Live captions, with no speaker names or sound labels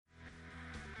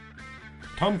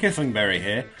Tom Kissingberry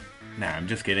here. Nah, I'm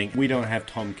just kidding. We don't have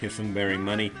Tom Kissingberry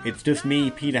money. It's just me,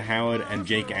 Peter Howard, and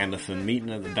Jake Anderson meeting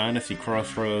at the Dynasty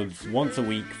Crossroads once a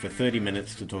week for 30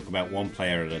 minutes to talk about one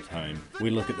player at a time.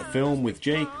 We look at the film with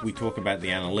Jake, we talk about the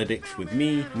analytics with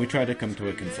me, and we try to come to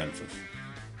a consensus.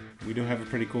 We do have a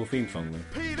pretty cool theme song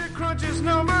though. Peter crunches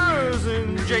numbers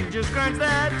and Jake just grinds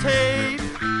that tape.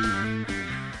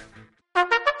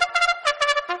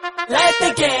 Let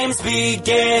the games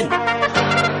begin.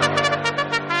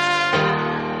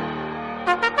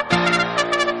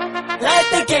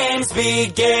 Let the games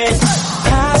begin.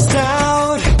 Passed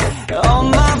out, all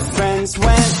my friends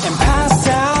went and passed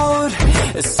out.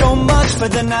 There's so much for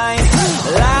the night.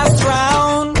 Last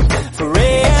round for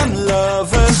AM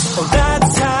lovers. Oh,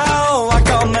 that's how I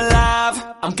come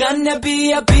alive. I'm gonna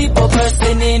be a people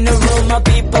person in the room. A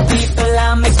people,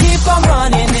 I'ma keep on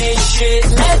running this shit.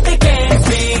 Let the games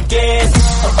begin.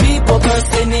 A people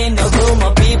person in the room.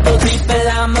 A people,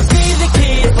 I'ma be the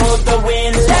kid for the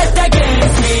win. Let the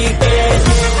games begin.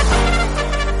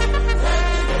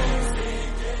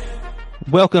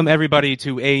 Welcome everybody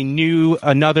to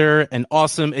another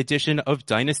awesome edition of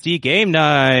Dynasty Game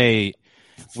Night.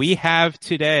 We have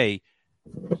today,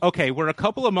 okay, we're a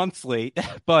couple of months late,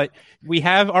 but we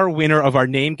have our winner of our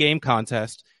name game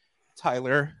contest,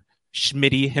 Tyler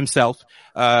Schmitty himself,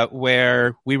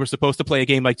 where we were supposed to play a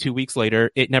game like 2 weeks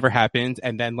later. It never happened.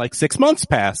 And then like 6 months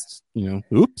passed,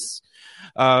 oops.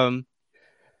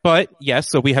 But yes,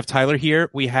 so we have Tyler here.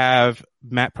 We have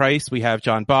Matt Price. We have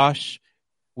John Bosch.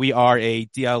 We are a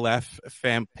DLF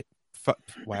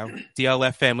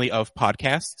family of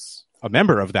podcasts. A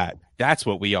member of that. That's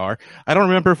what we are. I don't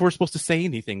remember if we're supposed to say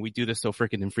anything. We do this so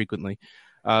freaking infrequently.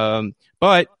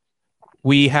 But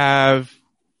we have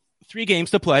 3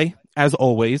 games to play, as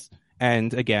always.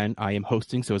 And again, I am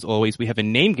hosting. So as always, we have a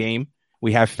name game.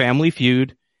 We have Family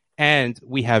Feud. And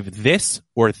we have this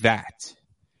or that,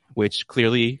 which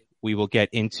clearly we will get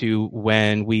into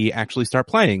when we actually start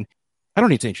playing. I don't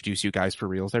need to introduce you guys for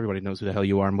reals. Everybody knows who the hell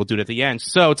you are, and we'll do it at the end.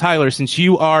 So, Tyler, since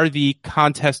you are the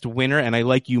contest winner, and I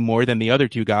like you more than the other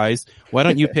two guys, why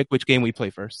don't you pick which game we play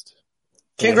first?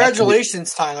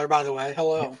 Congratulations, Tyler, by the way.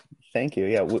 Hello. Thank you.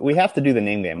 Yeah, we have to do the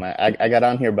name game. I got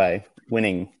on here by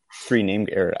winning 3 name,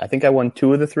 or I think I won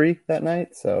 2 of the 3 that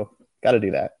night, so got to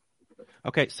do that.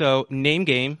 Okay, so name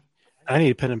game. I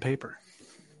need a pen and paper.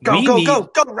 Go,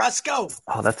 Russ, go.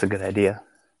 Oh, that's a good idea.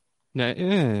 No,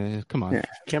 come on. Yeah.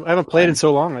 I haven't played in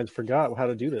so long, I forgot how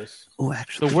to do this. Oh,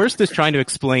 actually. The worst is trying to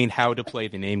explain how to play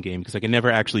the name game, because I can never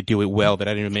actually do it well. That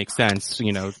didn't even make sense,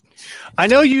 I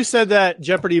know you said that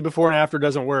Jeopardy before and after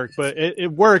doesn't work, but it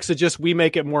works. It just, we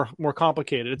make it more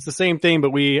complicated. It's the same thing, but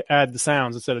we add the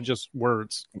sounds instead of just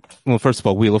words. Well, first of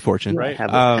all, Wheel of Fortune. Right.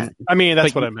 I mean,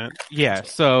 that's what I meant. Yeah,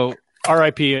 so...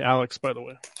 R.I.P. Alex, by the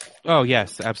way. Oh,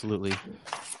 yes, absolutely.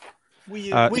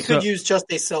 We could use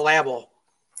just a syllable.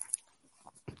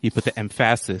 You put the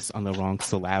emphasis on the wrong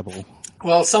syllable.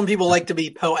 Well, some people like to be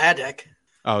poetic.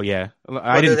 Oh, yeah.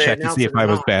 I didn't check to see if I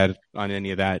was bad on any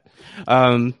of that.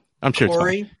 I'm sure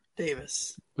Corey it's fine.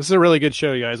 Davis. This is a really good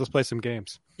show, you guys. Let's play some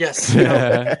games. Yes.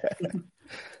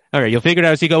 All right, you'll figure it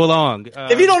out as you go along.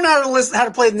 If you don't know how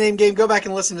to play the name game, go back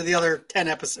and listen to the other 10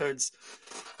 episodes.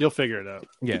 You'll figure it out.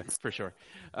 Yeah, for sure.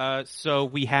 So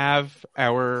we have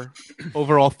our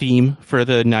overall theme for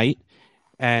the night,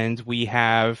 and we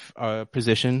have a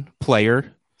position,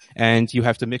 player, and you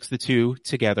have to mix the two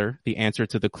together, the answer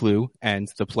to the clue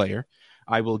and the player.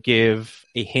 I will give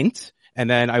a hint, and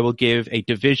then I will give a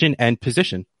division and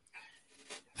position.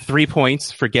 3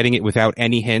 points for getting it without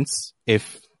any hints.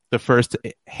 If the first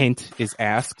hint is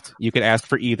asked, you could ask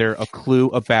for either a clue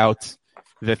about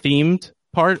the themed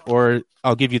part, or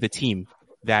I'll give you the team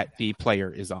that the player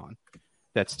is on.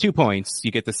 That's 2 points. You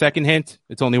get the second hint,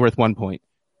 it's only worth 1 point.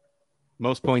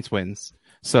 Most points wins.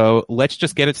 So let's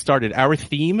just get it started. Our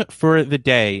theme for the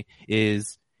day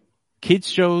is kids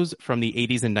shows from the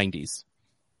 80s and 90s.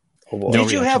 Oh, boy.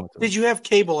 Did you have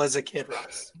cable as a kid,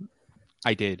 Russ?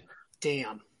 I did.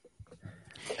 Damn.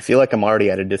 I feel like I'm already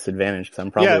at a disadvantage because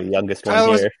I'm probably the youngest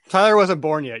one here. Tyler wasn't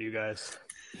born yet, you guys.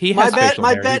 My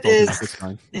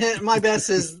guess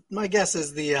is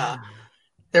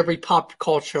they'll be pop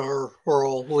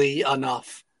culturally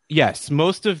enough. Yes,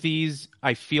 most of these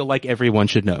I feel like everyone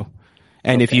should know.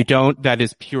 And if you don't, that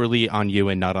is purely on you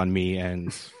and not on me,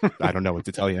 and I don't know what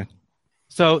to tell you.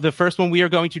 So the first one we are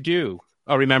going to do,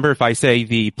 remember, if I say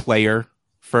the player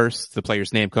first, the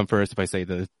player's name comes first. If I say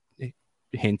the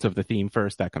hint of the theme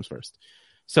first, that comes first.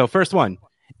 So first one,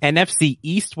 NFC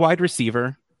East wide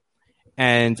receiver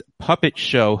and puppet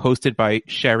show hosted by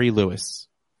Sherry Lewis.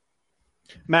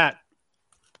 Matt.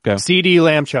 Go. CD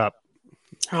Lamb Chop.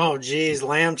 Oh, geez,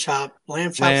 lamb chop,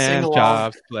 sing Lamb along.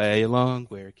 chops, play along,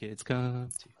 where kids come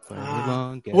to play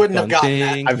along. Get wouldn't have fun gotten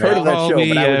that. things, I've heard of that all show, we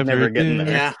but I would ever never get in do.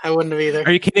 there. Yeah, I wouldn't have either.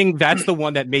 Are you kidding? That's the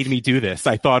one that made me do this.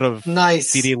 I thought of Nice.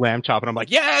 CD Lamb Chop, and I'm like,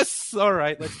 yes! All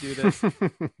right, let's do this.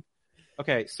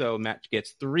 Okay, so Matt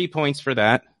gets 3 points for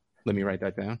that. Let me write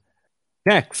that down.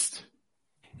 Next.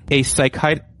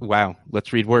 Wow,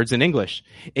 let's read words in English.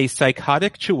 A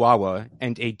psychotic chihuahua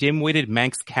and a dim-witted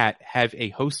Manx cat have a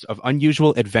host of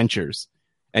unusual adventures.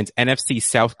 And NFC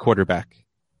South quarterback.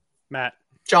 Matt.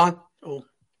 John. Oh,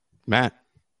 Matt.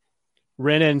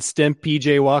 Ren and Stimp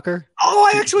PJ Walker.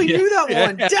 Oh, I actually knew that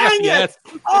one. Dang Yes.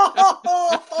 it.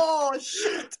 Oh,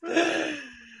 shit.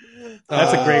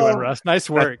 That's a great one, Russ. Nice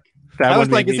work. That I one was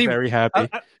made like, me is he- very happy.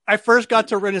 I first got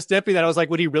to Ren and Stimpy that I was like,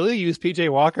 would he really use PJ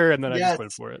Walker? And then I Yes. just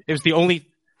went for it. It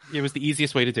was the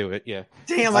easiest way to do it, yeah.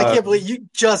 Damn, I can't believe you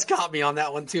just got me on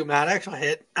that one too, Matt. I actually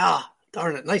hit.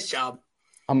 Darn it. Nice job.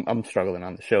 I'm struggling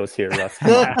on the shows here, Russ.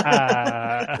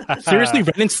 Seriously,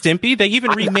 Ren and Stimpy? They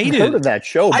even remade I've heard of it. that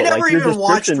show, but I never like, your even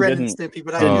watched description Ren and didn't. Stimpy,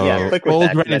 but I didn't- didn't yeah, care. click with Old that,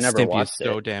 'cause Ren I and never Stimpy is watched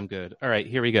so it. damn good. All right,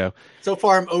 here we go. So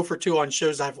far, I'm 0 for 2 on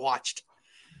shows I've watched.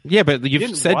 Yeah, but You you've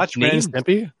didn't said watch Ren names. and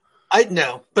Stimpy? I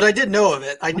know, but I did know of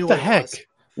it. I knew What the what heck? it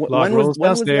was. Log rolls when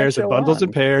was that downstairs show and bundles on?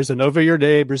 and pairs and over your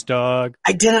neighbor's dog.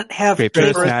 I didn't have Scrape paper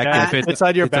your snack, at and that. if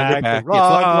Inside your it's on bag, the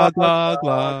it's log,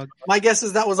 log. My guess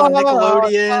is that was on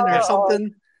Nickelodeon or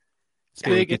something. It's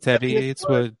big, it's heavy, it's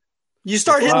wood. You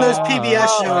start hitting those PBS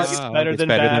shows. It's better than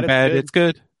bad, bad, it's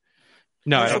good.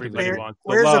 No, I Where's don't a everybody Bear- wants the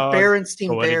Where's the log. Berenstein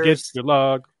But when it Bears? gets your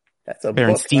log. That's a book, not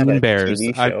a Berenstein Bears.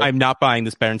 TV show. I'm not buying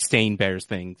this Berenstain Bears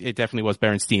thing. It definitely was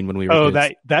Berenstein when we were Oh,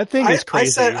 kids. that thing is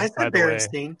crazy. I by said the way.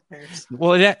 Berenstein Bears.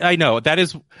 Well, I know. That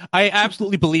is, I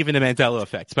absolutely believe in the Mandela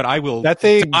effect, but I will That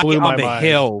thing die blew on my the mind.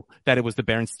 hill that it was the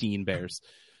Berenstein Bears.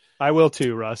 I will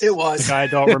too, Russ. It was. Like, I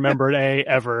don't remember an A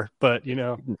ever, but you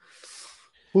know.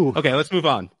 Ooh. Okay, let's move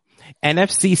on.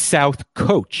 NFC South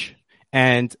coach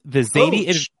and the zany,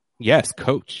 Coach? yes,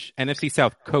 coach. NFC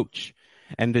South coach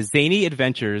and the zany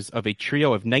adventures of a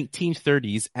trio of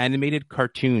 1930s animated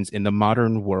cartoons in the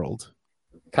modern world.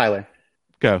 Tyler.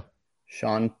 Go.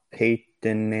 Sean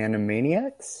Payton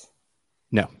Animaniacs?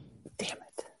 No. Damn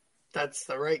it. That's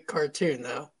the right cartoon,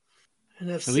 though.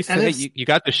 NFC, At least today you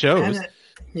got the shows.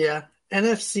 yeah.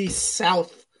 NFC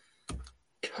South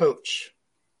coach.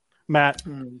 Matt,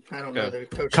 I don't know the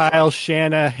coach. Kyle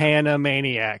Shanahan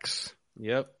Maniacs.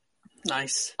 Yep.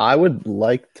 Nice. I would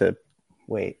like to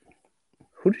wait.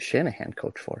 Who does Shanahan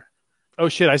coach for? Oh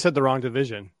shit, I said the wrong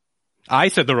division. I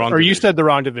said the wrong Or you division. said the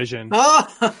wrong division. Oh,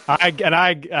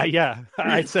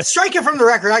 I said strike it from the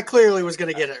record. I clearly was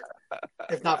going to get it,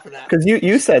 if not for that. Because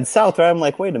you said South, right? I'm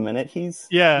like, wait a minute, he's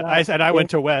yeah. I said I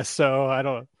went to West, so I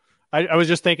don't. I was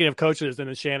just thinking of coaches, and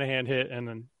then Shanahan hit, and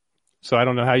then so I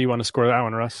don't know how you want to score that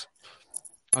one, Russ.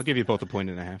 I'll give you both a point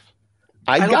and a half.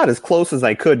 I got as close as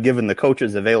I could given the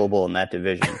coaches available in that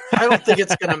division. I don't think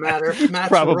it's going to matter. Matt's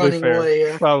Probably running fair. away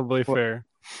here. Probably fair.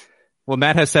 Well,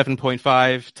 Matt has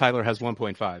 7.5. Tyler has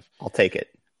 1.5. I'll take it.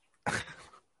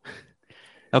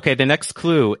 Okay, the next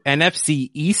clue.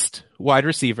 NFC East wide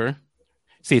receiver.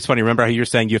 See, it's funny. Remember how you were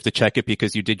saying you have to check it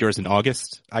because you did yours in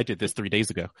August? I did this 3 days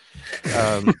ago.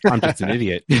 I'm just an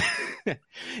idiot.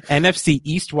 NFC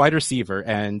East wide receiver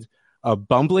and a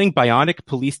bumbling bionic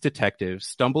police detective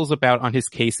stumbles about on his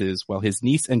cases while his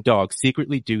niece and dog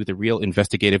secretly do the real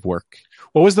investigative work.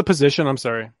 What was the position? I'm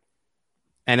sorry.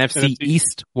 NFC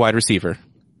East wide receiver.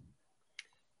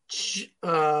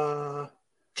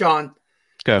 John.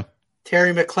 Go.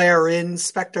 Terry McLaren,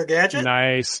 Inspector Gadget.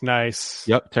 Nice.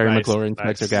 Yep, Terry Nice, McLaurin,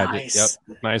 nice. Inspector Gadget. Nice.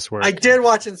 Yep. Nice work. I did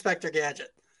watch Inspector Gadget.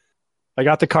 I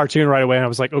got the cartoon right away, and I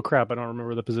was like, "Oh crap! I don't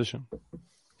remember the position." Good,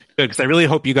 because I really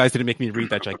hope you guys didn't make me read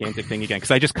that gigantic thing again.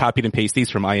 Because I just copied and pasted these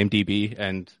from IMDb,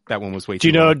 and that one was way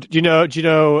too long. Do you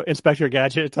know Inspector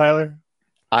Gadget, Tyler?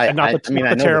 And not the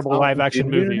I know terrible the song. live-action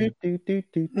movie.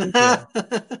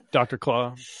 Dr.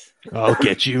 Claw. I'll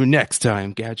get you next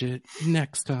time, Gadget.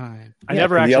 Next time. I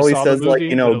never 'cause actually he always saw says the movie. like,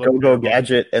 but it go looked go terrible.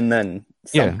 gadget, and then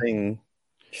Yeah. something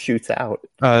shoots out.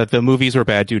 The movies were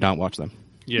bad. Do not watch them.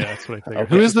 Yeah, that's what I figured.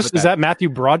 Okay. Who is this? Is that Matthew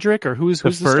Broderick or who's The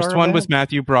the first star one of was that?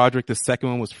 Matthew Broderick. The second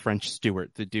one was French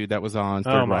Stewart, the dude that was on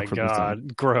Third Oh my Rock from the Sun.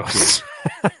 god, gross.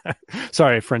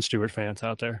 Sorry, French Stewart fans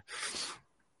out there.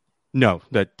 No,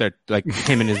 that like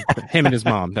him and his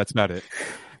mom. That's about it.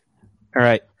 All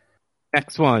right.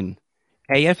 Next one.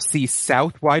 AFC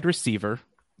South wide receiver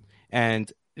and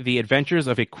the adventures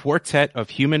of a quartet of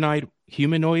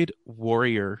humanoid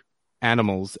warrior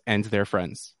animals and their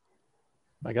friends.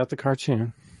 I got the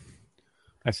cartoon.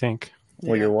 I think.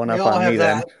 Well, Yeah, you're one we up all on have me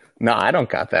then. that. No, I don't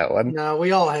got that one. No,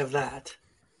 we all have that.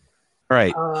 All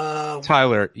right,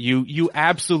 Tyler, you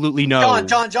absolutely know.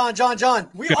 John.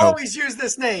 We Go. always use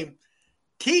this name.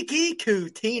 Tiki Koo,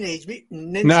 Teenage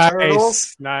Mutant Ninja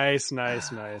Turtles. Nice.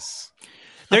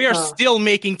 They are still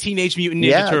making Teenage Mutant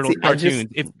Ninja Turtles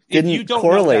cartoons. If you don't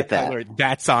correlate know that, Tyler,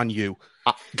 that's on you.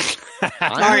 All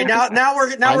right, now we're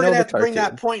gonna have to bring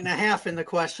that 1.5 in the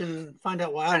question and find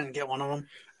out why I didn't get one of them.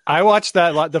 I watched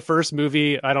the first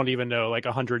movie, I don't even know, like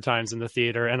 100 times in the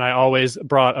theater, and I always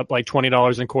brought up like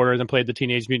 $20 in quarters and played the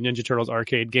Teenage Mutant Ninja Turtles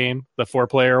arcade game, the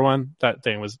 4-player one. That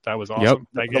was awesome. Yep.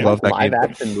 That I love that live game.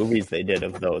 action movies they did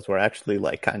of those were actually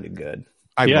like kind of good.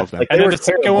 I love that. Like, And they then were the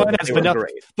second terrible, one but has they were vanilla.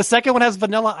 great. The second one has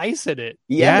Vanilla Ice in it.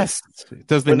 Yes.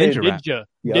 Does the ninja rap. Ninja.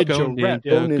 Yep. Ninja Go rap. ninja,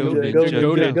 go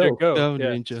ninja, go Yeah,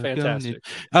 ninja, go fantastic. ninja.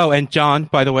 Oh, and John,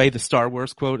 by the way, the Star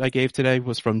Wars quote I gave today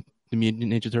was from the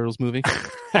Mutant Ninja Turtles movie.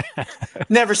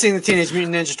 Never seen the Teenage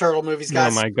Mutant Ninja Turtle movies,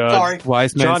 guys. Oh my God. Sorry.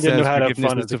 Wise man John didn't says know how to have forgiveness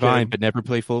fun is as a divine, kid. but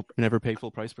never pay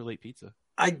full price for late pizza.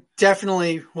 I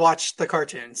definitely watched the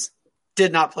cartoons.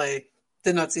 Did not see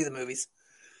the movies.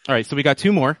 All right, so we got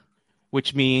two more,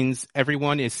 which means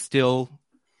everyone is still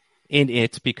in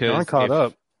it because John caught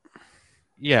up.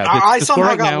 Yeah, I the score somehow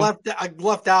right got now,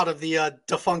 left out of the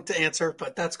defunct answer,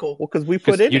 but that's cool. Well, because we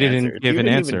put in you didn't answers. give You an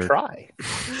didn't answer. even try.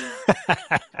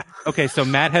 Okay, so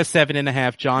Matt has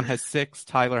 7.5, John has 6,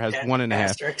 Tyler has Yeah, 1.5.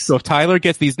 asterisks. So if Tyler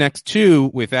gets these next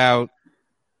two without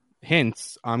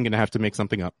hints, I'm gonna have to make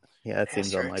something up Yeah, that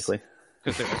seems Asterisks. unlikely.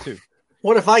 because there are two.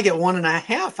 What if I get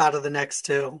 1.5 out of the next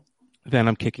two? Then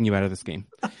I'm kicking you out of this game.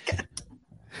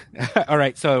 All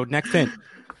right, so next hint.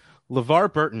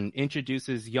 LeVar Burton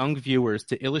introduces young viewers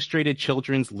to illustrated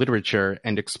children's literature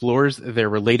and explores their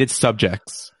related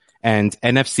subjects. And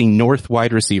NFC North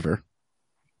wide receiver.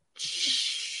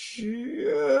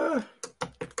 Yeah.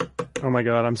 Oh my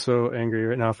God, I'm so angry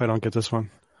right now if I don't get this one.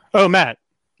 Oh, Matt.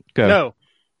 Go.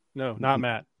 No, not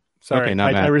Matt. Sorry. Okay,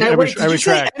 not Matt. Hey, wait, did you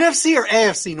say retract. NFC or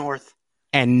AFC North?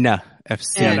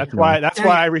 NFC. Yeah, that's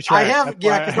why I retract. I have That's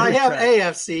why because I have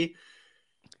retract. AFC.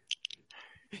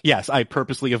 Yes, I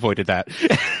purposely avoided that.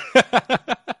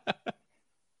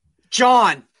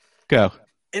 John, Go.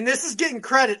 and this is getting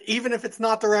credit even if it's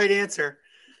not the right answer.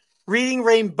 Reading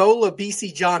Rainbow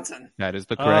BC Johnson. That is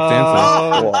the correct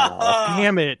answer. Oh, Wow.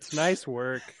 damn it. Nice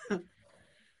work.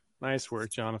 Nice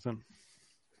work, Jonathan.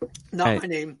 Not Hey, my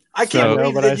name. I I can't know,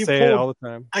 believe but that I you say it all pulled. the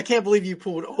time. I can't believe you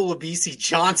pulled Ola BC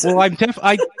Johnson. Well,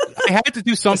 I had to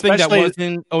do something Especially- that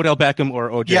wasn't Odell Beckham or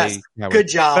OJ. yes, Howard. good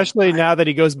job. Especially now that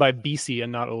he goes by BC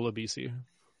and not Ola BC.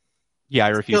 Yeah, I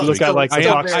refuse. Still- to Look at like the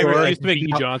still box very score, good. like refuse to make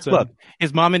B. Johnson. Look,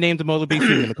 his mama named him Olabisi. I'm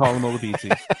going to call him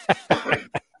Olabisi.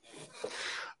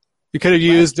 You could have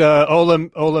used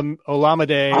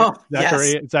Olamide Oh,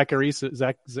 yes. Zacchaeus.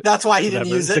 That's why he didn't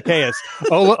use it. Zacchaeus.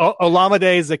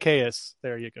 Olamide Zacchaeus.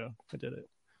 There you go. I did it.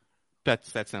 That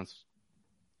sounds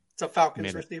It's a Falcons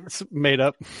Made it. receiver. It's made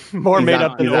up. More He's made on-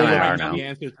 up than he's on Ola. IR now. the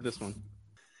answer to this one.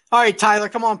 All right, Tyler,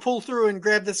 come on, pull through and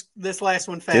grab this last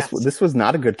one fast. This was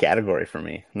not a good category for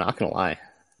me. I'm not gonna lie.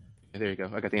 There you go.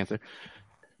 I got the answer.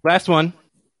 Last one.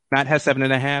 Matt has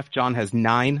 7.5. John has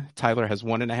 9. Tyler has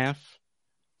 1.5.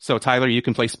 So Tyler, you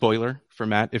can play spoiler for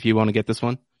Matt if you want to get this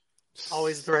one.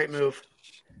 Always the right move.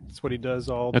 That's what he does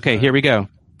all the Okay, time. here we go.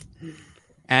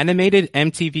 Animated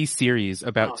MTV series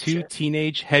about Oh, two shit.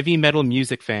 teenage heavy metal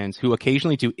music fans who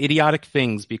occasionally do idiotic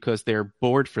things because they're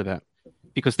bored for them.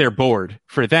 Because they're bored.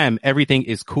 For them, everything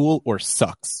is cool or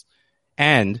sucks.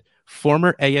 And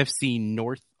former AFC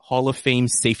North Hall of Fame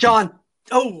safety. John.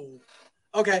 Oh,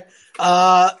 okay.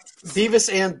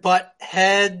 Beavis and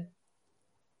Butthead.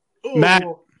 Ooh. Matt.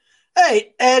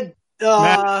 Hey, Ed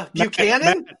Matt.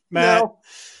 Buchanan? Matt. No.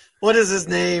 What is his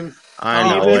name? I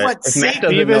know Beavis it. went If Matt safe-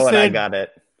 doesn't Beavis know it, I and- got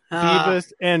it.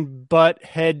 Beavis and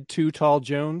Butthead Too Tall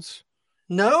Jones.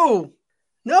 No,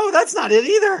 that's not it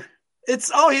either.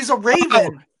 He's a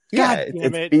Raven. Yeah, damn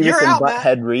it's it. Beavis You're and out, Matt.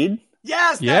 Butthead Reed.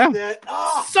 Yes, Yeah. that's it.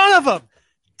 Oh, Son of a!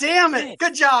 damn it.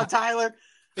 Good job, Tyler.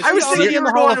 Is I he was already thinking you in were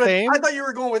the Hall going of with, Fame? I thought you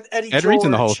were going with Eddie Ed George. Reed's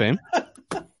in the Hall of Fame.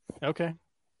 Okay.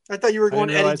 I thought you were going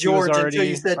didn't Eddie realize he was George already- until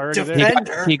you said already there.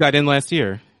 defender. He got in last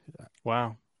year.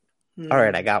 Wow. All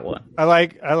right, I got one. I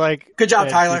like. Good job, Ed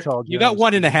Tyler. Too Tall You got Jones.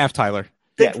 1.5, Tyler.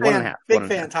 Big Yeah, fan. 1.5, Big 1.5.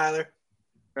 fan, Tyler.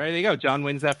 All right, there you go. John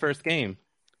wins that first game.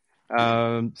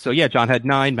 So yeah, John had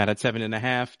 9, Matt had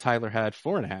 7.5, Tyler had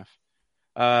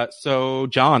 4.5. So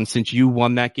John, since you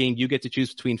won that game, you get to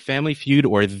choose between Family Feud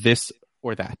or this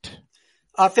or that.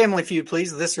 Family Feud,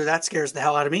 please. This or that scares the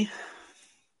hell out of me.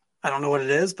 I don't know what it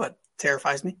is, but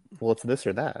terrifies me. Well, it's this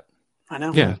or that. I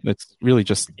know. Yeah, it's really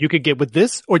just You could get with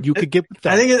this, or you could get with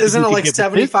that. I think isn't You it could like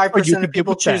get with this, or you 75% could of get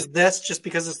people with that. choose this just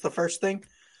because it's the first thing?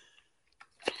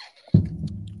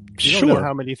 You don't know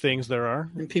how many things there are.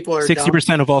 And people are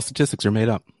 60% of all statistics are made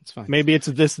up. It's fine. Maybe it's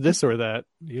this, or that.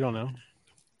 You don't know.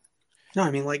 No,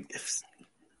 I mean, like, if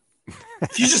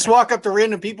you just walk up to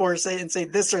random people and say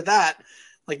this or that,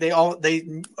 like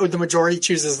the majority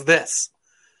chooses this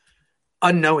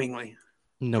unknowingly.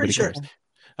 Nobody Pretty cares. sure.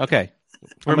 Okay.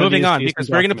 We're moving on because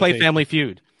we're going to play Family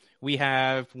Feud. We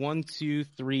have 1, 2,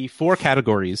 3, 4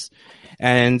 categories.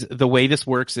 And the way this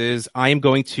works is I am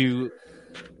going to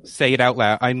say it out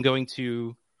loud. I'm going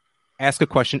to ask a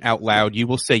question out loud. You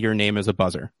will say your name as a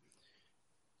buzzer.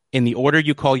 In the order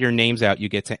you call your names out, you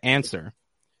get to answer.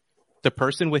 The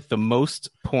person with the most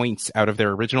points out of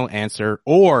their original answer,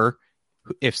 or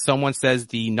if someone says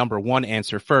the number 1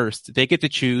 answer first, they get to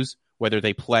choose whether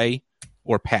they play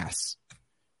or pass.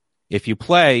 If you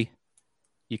play,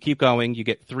 you keep going, you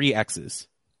get 3 X's.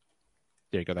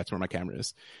 There you go. That's where my camera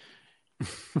is.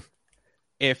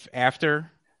 If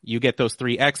after you get those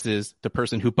 3 X's, the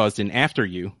person who buzzed in after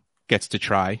you gets to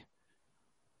try,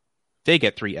 they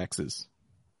get 3 X's.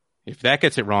 If that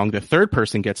gets it wrong, the third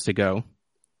person gets to go.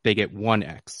 They get 1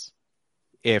 X.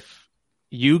 If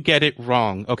you get it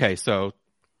wrong, okay, so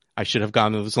I should have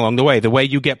gone this along the way. The way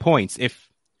you get points, if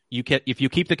you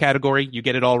keep the category, you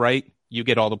get it all right, you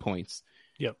get all the points.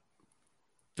 Yep.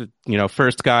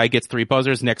 First guy gets 3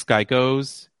 buzzers, next guy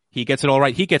goes, he gets it all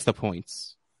right, he gets the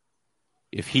points.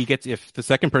 If the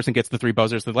second person gets the 3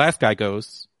 buzzers, the last guy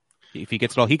goes. If he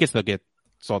gets it all, he gets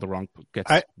all the wrong.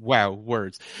 Wow,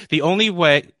 words. The only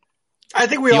way. I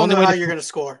think we all know how you're going to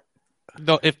score.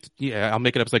 No, I'll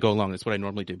make it up as I go along. That's what I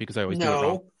normally do because I always do it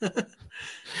wrong.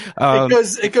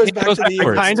 It goes back to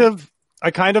the.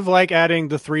 I kind of like adding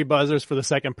the 3 buzzers for the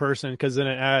second person because then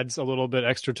it adds a little bit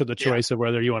extra to the choice of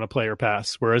whether you want to play or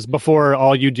pass. Whereas before,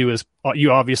 all you do is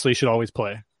you obviously should always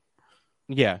play.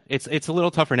 Yeah, it's a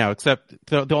little tougher now. Except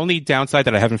the only downside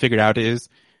that I haven't figured out is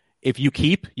if you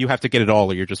keep, you have to get it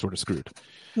all, or you're just sort of screwed.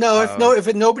 No,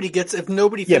 if nobody gets it, then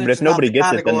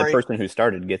the person who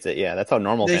started gets it. Yeah, that's how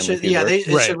normal family feud works.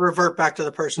 They should revert back to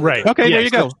the person. Right. Okay, there you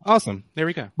go. Awesome. There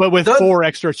we go. But with 4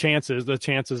 extra chances, the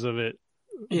chances of it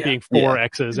being 4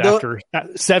 X's after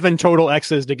 7 total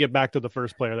X's to get back to the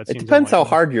first player. It depends how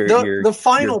hard your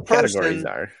final categories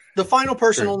are. The final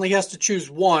person only has to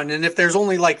choose 1, and if there's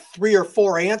only like 3 or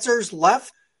 4 answers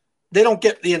left, they don't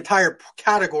get the entire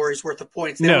category's worth of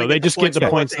points. They just get the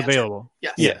points available.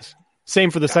 Yes.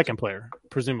 Same for the second player,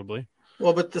 presumably.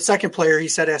 Well, but the second player, he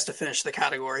said, has to finish the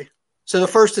category. So the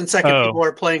first and second people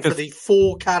are playing for the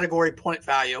full category point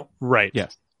value. Right.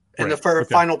 Yes. And the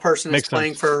final person is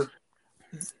playing for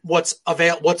what's up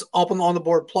on the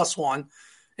board plus 1.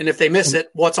 And if they miss it,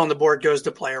 what's on the board goes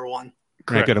to player 1.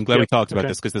 Correct. Good. I'm glad we talked about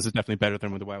this because this is definitely better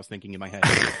than the way I was thinking in my head.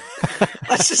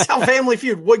 That's just how Family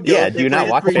Feud would go. Yeah, do you not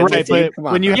watch Family Feud? Come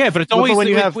on. But it's always when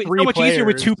you have 3 so much players, easier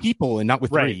with 2 people and not with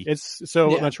 3. It's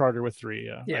so much harder with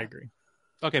 3. Yeah, I agree.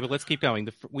 Okay, but let's keep going.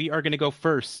 We are going to go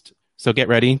first. So get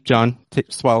ready, John.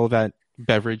 Swallow that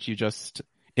beverage you just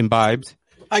imbibed.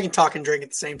 I can talk and drink at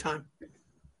the same time.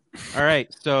 All right.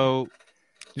 So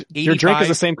your drink is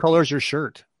the same color as your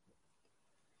shirt.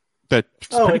 That's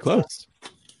pretty close.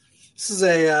 This is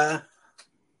a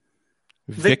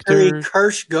Victor Victory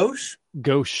Kirsch Gauche.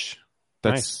 Gauche.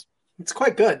 That's nice. It's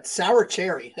quite good. Sour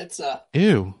cherry. It's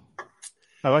ew.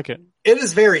 I like it. It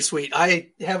is very sweet. I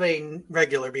have a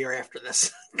regular beer after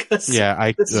this. This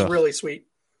is really sweet.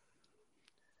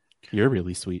 You're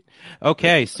really sweet.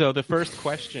 Okay, so the first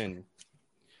question.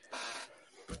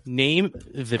 Name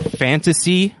the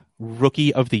fantasy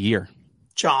rookie of the year.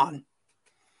 John.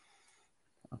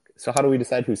 Okay. So how do we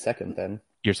decide who's second then?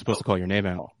 You're supposed to call your name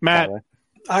out. Matt.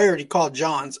 I already called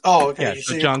John's. Oh, okay. Yeah,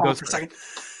 so John goes for a second.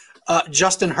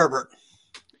 Justin Herbert.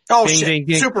 Oh, ding, shit. Ding,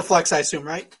 ding. Superflex, I assume,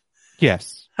 right?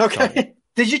 Yes. Okay. Sorry.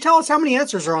 Did you tell us how many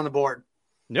answers are on the board?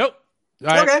 Nope.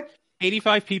 Okay.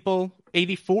 84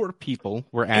 people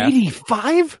were asked.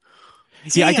 85?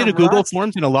 Yeah, I did a Google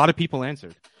Forms and a lot of people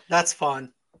answered. That's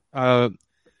fun. 1,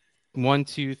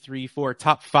 2, 3, 4.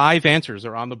 Top 5 answers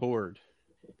are on the board.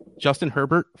 Justin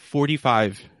Herbert,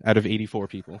 45 out of 84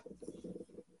 people.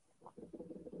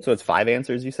 So it's 5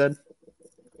 answers, you said?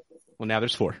 Well, now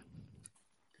there's 4.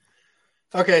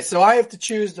 Okay, so I have to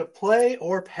choose to play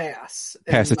or pass.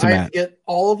 Pass it to Matt. I Matt. have to get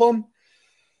all of them?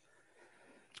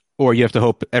 Or you have to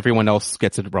hope everyone else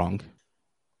gets it wrong.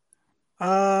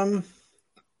 I'll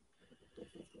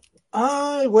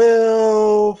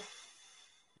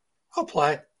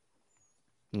play.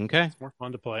 Okay. It's more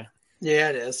fun to play. Yeah,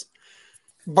 it is.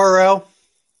 Burrow.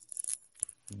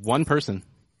 1 person.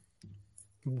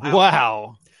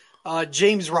 Wow.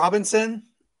 James Robinson.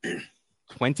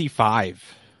 25.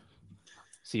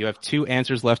 So you have 2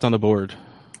 answers left on the board.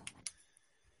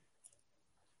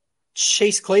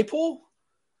 Chase Claypool,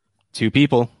 2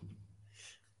 people.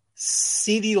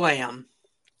 CeeDee Lamb.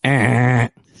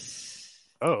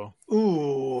 Oh,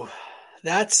 Ooh,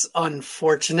 that's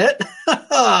unfortunate.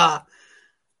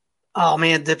 Oh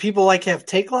man, do people like have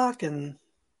take lock and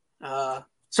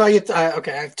so I get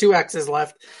okay, I have 2 X's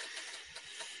left.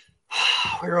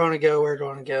 Where do I want to go? Where do I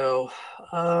want to go?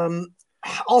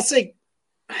 I'll say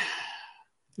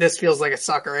this feels like a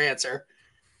sucker answer.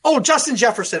 Oh, Justin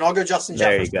Jefferson. I'll go Justin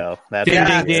There Jefferson. you go. That's Ding,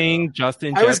 Yeah. ding, ding.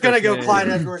 Justin I was going to go Jefferson. Clyde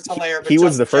Edwards-Helaire, but he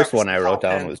was Justin the first Jefferson one I wrote top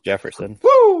down 10. was Jefferson.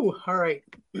 Woo! All right.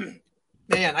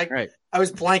 Man, Right. I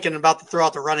was blanking about to throw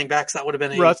out the running backs. That would have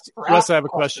been a Russ, I have a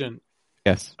question.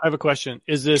 Yes. I have a question.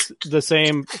 Is this the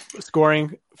same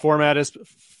scoring format as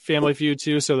Family Feud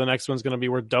too? So the next one's going to be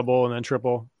worth double and then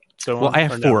triple. So Well, on, I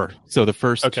have or no? 4, so the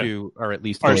first Okay. 2 are at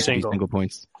least Are going to be single. single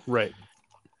points. Right.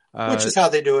 Which is how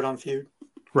they do it on Feud.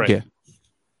 Right. Yeah.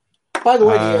 By the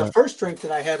way, the first drink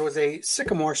that I had was a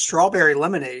Sycamore strawberry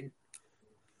lemonade.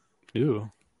 Ooh.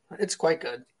 It's quite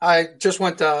good. I just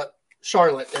went to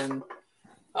Charlotte and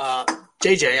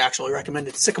JJ actually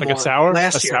recommended Sycamore Like a sour?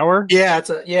 last A year. sour? Yeah, it's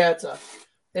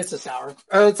a sour.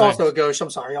 It's also a gauche.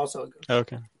 I'm sorry, also a gauche.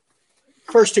 Okay.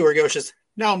 First 2 are gauches.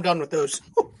 Now I'm done with those.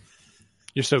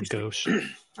 You're so gauche.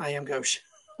 I am gauche.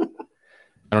 I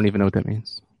don't even know what that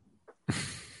means.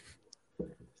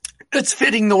 It's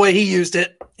fitting the way he used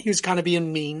it. He was kind of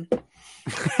being mean.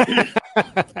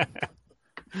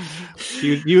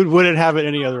 You wouldn't have it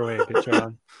any other way,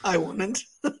 John. I wouldn't.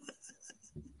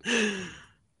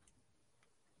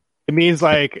 It means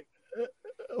like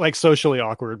socially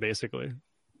awkward, basically.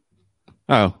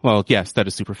 Oh, well, yes, that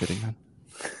is super fitting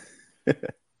then.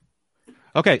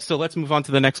 Okay, so let's move on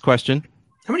to the next question.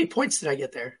 How many points did I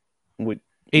get there? You said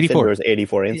 84. There was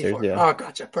 84 answers. 84. Yeah. Oh,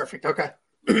 gotcha. Perfect. Okay.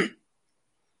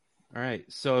 All right,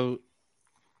 so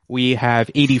we have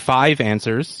 85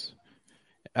 answers.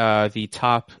 The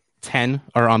top 10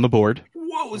 are on the board.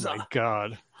 Whoa, Oh my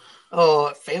God.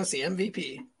 Oh, fantasy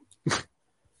MVP.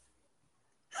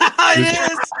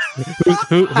 It is.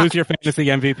 Who's your fantasy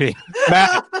MVP?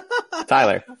 Matt.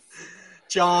 Tyler.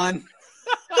 John.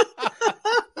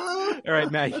 All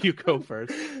right, Matt, you go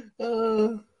first.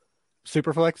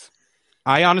 Superflex?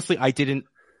 I didn't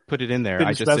put it in there. Didn't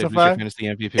I just said who's specify? your fantasy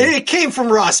MVP. It came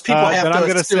from Russ. People have then to I'm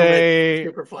gonna assume say-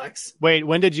 it's Superflex. Wait,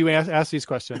 when did you ask these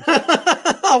questions?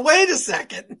 Wait a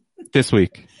second. This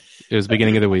week. It was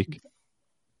beginning of the week.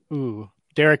 Ooh,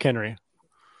 Derrick Henry.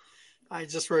 I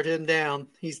just wrote him down.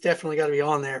 He's definitely got to be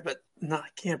on there, but no,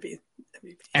 it can't be.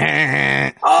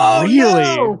 MVP. Oh, Really?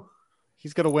 no.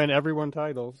 He's gonna win everyone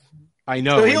titles. I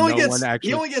know. So he and only no gets one actually...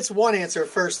 he only gets one answer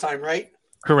first time, right?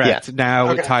 Correct. Yeah. Now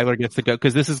Okay. Tyler gets to go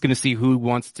because this is going to see who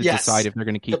wants to Yes. decide if they're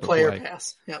going to keep The player or play.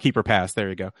 pass. Yeah. Keep or pass. There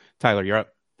you go. Tyler, you're up.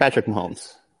 Patrick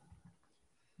Mahomes.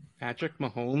 Patrick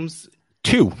Mahomes.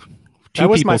 Two That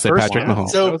was people my said first Patrick one. Mahomes.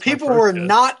 That So was my people first were guess.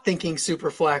 not thinking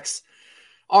Superflex.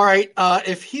 All right.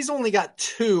 If he's only got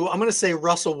 2, I'm going to say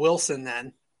Russell Wilson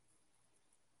then.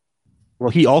 Well,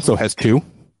 he also has 2.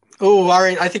 Oh, all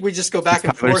right. I think we just go back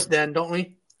and Tyler's- forth then, don't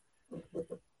we?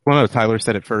 Well, no, Tyler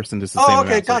said it first, and this is the same Oh,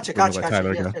 okay. amount, so Gotcha. we're gonna Gotcha. let Gotcha.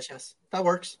 Tyler Yes, go. yes, yes. That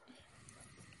works.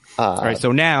 All right,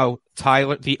 so now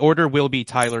Tyler, the order will be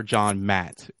Tyler, John,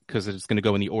 Matt, because it's going to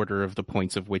go in the order of the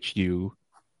points of which you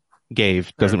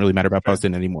gave. Doesn't really matter about buzzed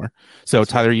in anymore. So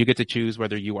Tyler, you get to choose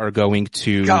whether you are going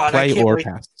to God, I play can't or wait.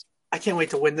 pass. I can't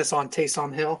wait to win this on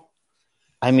Taysom Hill.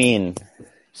 I mean,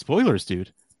 Spoilers,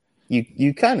 dude.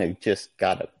 you kind of just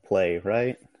gotta play,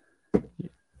 right?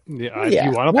 Yeah, Yeah.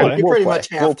 you want to We'll- play? You we'll pretty play. much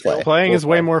have We'll to. play. Playing We'll is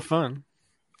way play. more fun.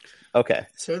 Okay.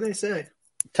 So they say.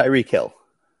 Tyreek Hill.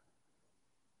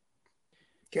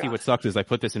 See, God. what sucks is I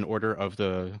put this in order of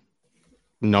the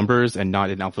numbers and not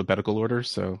in alphabetical order,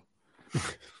 so.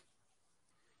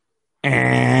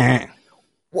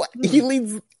 What? He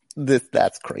leads this.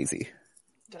 That's crazy.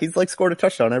 He's like scored a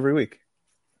touchdown every week.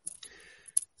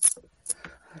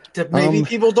 Maybe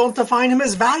people don't define him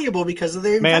as valuable because of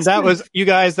their Man, investment.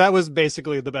 that was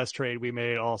basically the best trade we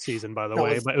made all season, by the That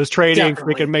way. was But it was trading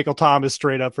definitely- freaking Michael Thomas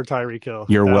straight up for Tyreek Hill.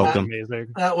 You're That was welcome.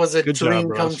 amazing. That was a Good job, dream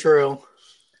come Russ. true.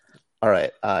 All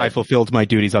right. I fulfilled my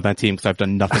duties on that team because I've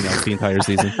done nothing else the entire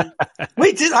season.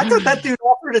 Wait, I thought that dude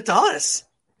offered it to us.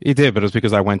 He did, but it was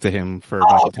because I went to him for Oh,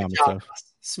 Michael good Thomas job. stuff.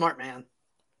 Smart man.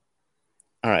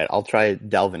 all right. I'll try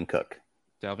Dalvin Cook.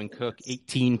 Dalvin Cook,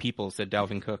 18 people said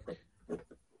Dalvin Cook.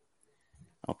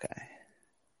 Okay.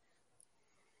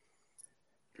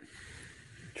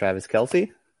 Travis Kelce.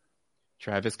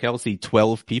 Travis Kelce,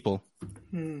 12 people.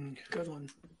 Good one.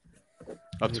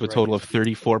 Up to a total of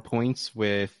 34 points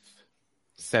with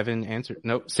 6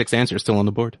 answers still on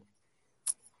the board.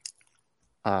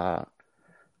 I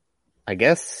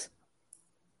guess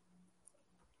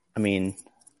I mean,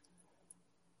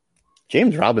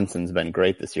 James Robinson's been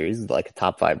great this year. He's like a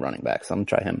top 5 running back, so I'm going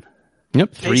to try him.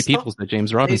 Yep, three people said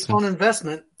James Based Robinson. on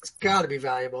investment, it's got to be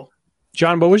valuable.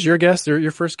 John, what was your guess? Or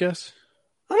your first guess?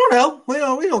 I don't know.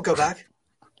 We don't go back.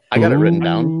 I got it written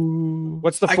down.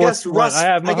 What's the I fourth guess one? Russ. I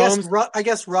have Mahomes, I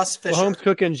guess Russ Fisher. Mahomes,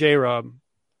 Cook, and J-Rob.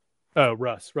 Oh,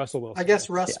 Russell Wilson. I guess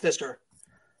Russ Fisher.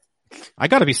 I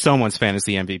got to be someone's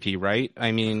fantasy MVP, right?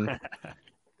 I mean,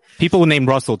 people named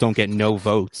Russell don't get no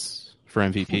votes for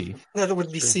MVP. That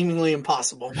would be seemingly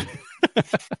impossible.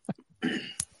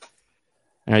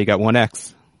 All right, you got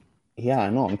 1X. Yeah, I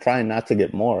know. I'm trying not to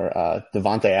get more.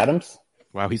 Devontae Adams.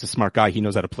 Wow, he's a smart guy. He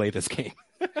knows how to play this game.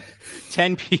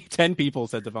 10 people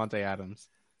said Devontae Adams.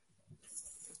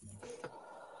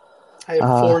 I have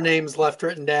 4 names left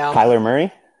written down. Kyler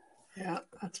Murray. Yeah,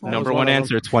 that's one. Number one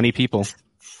answer, 20 people.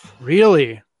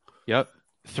 Really? Yep.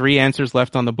 3 answers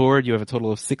left on the board. You have a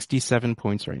total of 67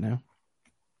 points right now.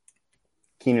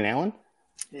 Keenan Allen.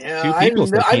 Yeah, 2 people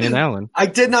said Keenan Allen. I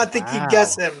did not think you'd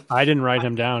guess him. I didn't write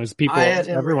him down. His people, I had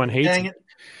him everyone written. hates Dang him.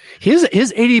 it.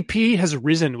 His ADP has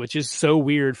risen, which is so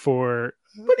weird for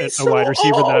But a he's so wide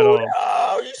receiver that old.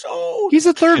 Oh, he's so old. He's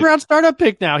a 3rd round startup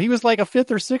pick now. He was like a 5th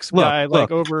or 6th Look, guy,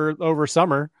 look. like over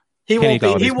summer. He Kenny won't be.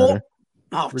 He Galladay's won't. better.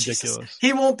 Oh, Ridiculous. Jesus.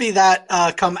 He won't be that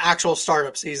come actual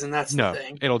startup season. That's No, the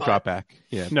thing. it'll But- drop back.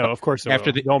 Yeah. No, of course it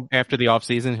After will. after the off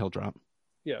season, he'll drop.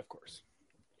 Yeah, of course.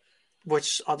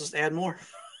 Which I'll just add more.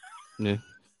 Yeah.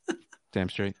 Damn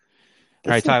straight.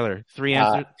 All right, Tyler. 3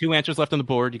 answers, 2 answers left on the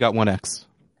board. You got 1X.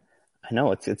 I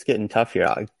know it's getting tough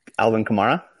here. Alvin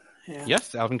Kamara. Yeah.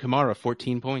 Yes, Alvin Kamara,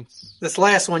 14 points. This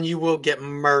last one, you will get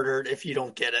murdered if you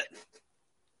don't get it.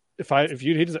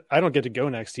 I don't get to go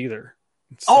next either.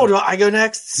 Oh, do I go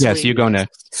next? Yes, Sweet. you go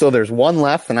next. So there's 1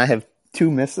 left, and I have 2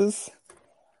 misses.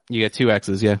 You get 2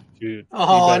 X's, yeah. Dude,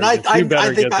 Oh, and I think one.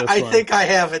 I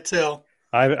have it too.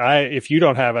 If you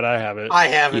don't have it, I have it. I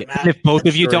have it, Yeah, Matt. if both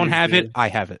of you Sure don't you have do. it, I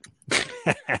have it.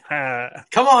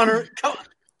 Come on,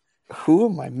 Who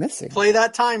am I missing? play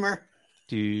that timer.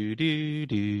 Do do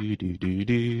do do do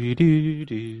do do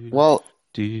do. Well,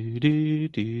 Do do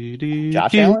do do.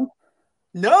 Josh do. Allen.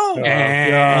 No, Oh,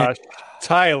 gosh.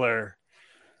 Tyler.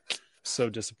 So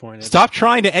disappointed. Stop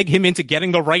trying to egg him into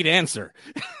getting the right answer.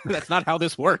 That's not how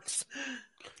this works.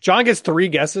 John gets 3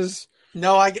 guesses.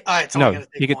 no, it's only No, going to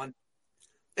you take get- one.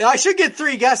 I should get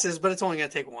 3 guesses, but it's only going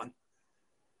to take one.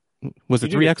 Was You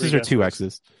it do 3 get X's 3 or 2 guesses.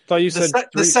 X's? Thought you The, said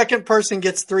the second person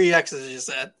gets 3 X's. You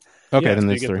said Okay, yes, then you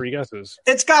there's get 3. 3 guesses.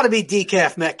 it's got to be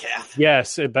Decaf Metcalf.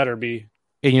 Yes, it better be.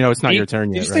 And you know it's not your turn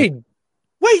Did yet, you right? say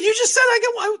Wait, you just said I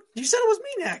get one. You said it was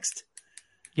me next.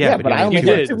 Yeah, but I only you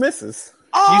have did. 2 misses.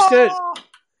 Oh, said-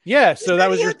 yeah? So you that said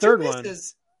was he your had 2 third one.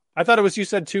 misses. I thought it was you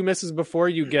said 2 misses before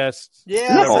you guessed.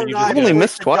 Yeah, No, so you I only went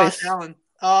missed to Josh twice. Allen.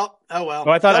 Oh well.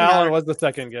 Oh, I thought Doesn't Allen matter. was the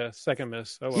second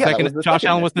miss. Oh, well. Yeah, that was the Josh second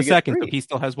Allen was miss. the You get second, so 3. he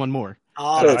still has one more.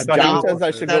 Oh, So I thought John he says was-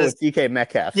 I should that go is- with DK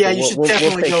Metcalf. yeah, so you should we'll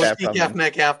definitely take go with that from Decaf him.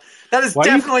 Metcalf. That is Why do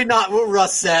you- definitely not what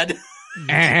Russ said. No,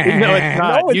 it's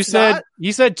not. No, you it's said not.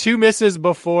 you said 2 misses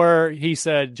before he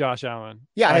said Josh Allen.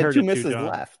 Yeah, I had heard 2 it too, misses John.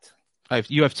 left.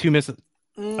 You have 2 misses.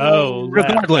 Oh,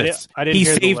 Regardless, I didn't he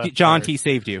hear the saved left John. part. He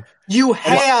saved you. You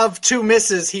have 2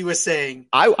 misses. He was saying.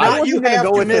 I you wasn't going to have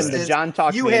go 2 with him, misses. but John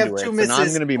talked You me have into 2 it, so misses. now I'm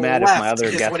going to be mad if my left other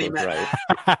is guess what he was meant.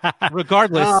 right.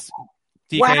 Regardless,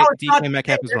 DK, Wow, it's not DK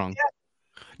Metcalf is wrong.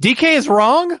 DK is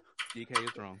wrong. DK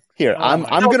is wrong. Here, I'm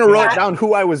my going to write God. down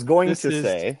who I was going This to is-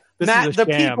 say. This Matt, is a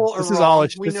the sham. people are This is wrong. all.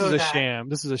 We This know is a that. sham.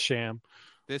 This is a sham.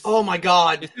 This, Oh my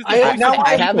God! This is I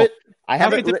have it. I have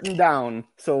many it written down.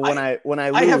 So when I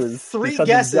I have lose, 3 because of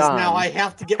guesses John, now. I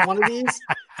have to get one of these.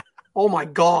 Oh my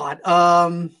God!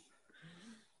 going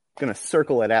to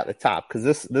circle it at the top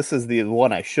because this is the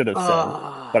one I should have said,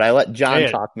 Uh, but I let John Say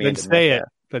it. talk me Then into say it. Metcalf.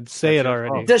 Then say it your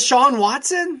already. Deshaun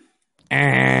Watson.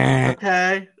 Eh.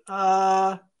 Okay.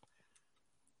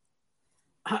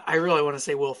 I really want to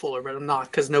say Will Fuller, but I'm not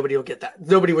because nobody will get that.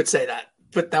 Nobody would say that,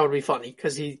 but that would be funny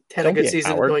because he had Don't a good be a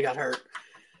season coward. until he got hurt.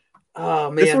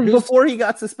 Oh This man, was before he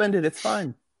got suspended. It's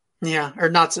fine. yeah, or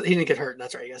not? He didn't get hurt.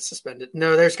 That's right. He got suspended.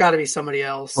 No, there's got to be somebody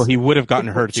else. Well, he would have gotten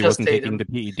hurt if he Just wasn't ate taking him. the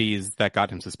PEDs that got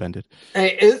him suspended.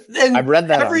 And I've read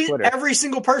that on Twitter. Every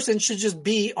single person should just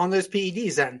be on those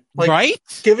PEDs. Then, like, Right?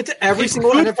 give it to every It's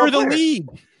single good NFL for the player. league.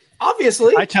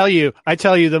 Obviously, I tell you,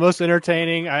 the most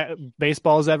entertaining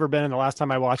baseball has ever been. And the last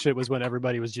time I watched it was when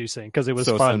everybody was juicing because it was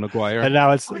Sosa fun. and McGuire. And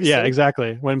now it's Obviously.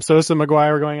 exactly. When Sosa and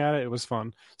McGuire were going at it, it was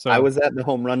fun. So I was at the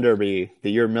home run derby the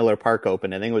year Miller Park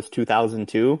opened. I think it was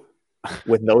 2002.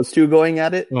 With those two going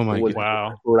at it, Oh my it was God.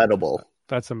 Wow. incredible.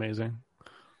 That's amazing.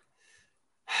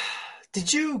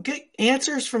 Did you get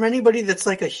answers from anybody that's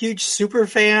like a huge super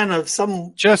fan of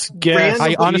some? Just guess. Random-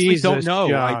 I honestly Jesus, don't know.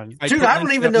 John. I Dude, put I don't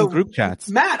links even in know. group chats.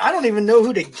 Matt, I don't even know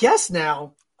who to guess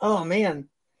now. Oh man.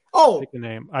 Oh, Pick a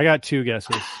name. I got 2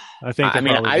 guesses. I think. I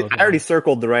mean, probably I both already wrong.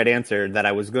 circled the right answer that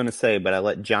I was going to say, but I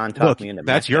let John talk Look, me into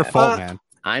that's messing your that. fault, man.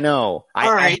 I know. all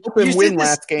I right. helped him You win did this-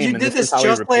 last game, You and did this is this how he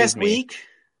just repays last me. week.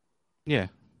 Yeah.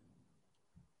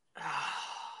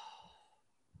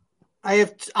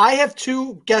 I have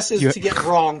 2 guesses You- to get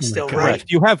wrong still, God. right? Correct.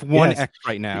 You have one Yes. X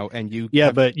right now, and you Yeah,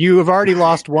 have, but you have already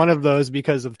lost one of those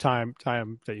because of time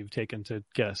that you've taken to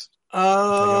guess.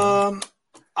 I'll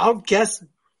guess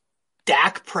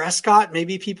Dak Prescott.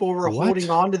 Maybe people were What? holding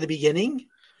on to the beginning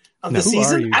of No, the who are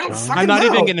season. you, I don't John? fucking I'm not know.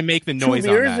 even going to make the 2 noise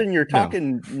on beers that. and you're No.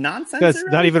 talking nonsense. That's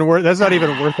already? not even worth. That's not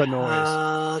even worth a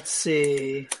noise. Let's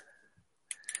see.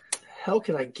 Hell,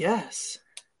 can I guess?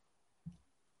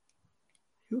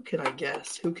 Who can I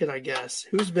guess?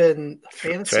 Who's been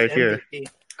fantasy Right here. MVP?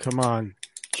 Come on,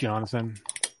 Jonathan.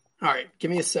 All right,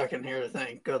 give me a second here to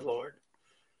think. Good Lord.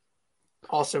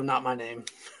 Also, not my name.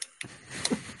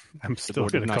 I'm The still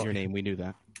board going is to not call your name. We knew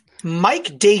that.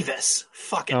 Mike Davis.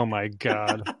 Fuck it. Oh my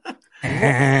god.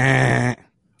 I'm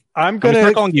I'm going to gonna.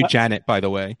 start calling you Janet, by the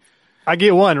way. I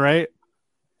get one right.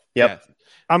 Yep. Yeah.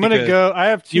 I'm gonna Because go. I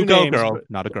have 2 You go, names. girl, but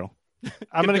not a girl.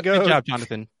 I'm gonna Good go job,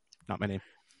 Jonathan. Not my name.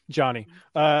 Johnny.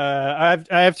 I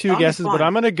have 2 Johnny's guesses, but fine.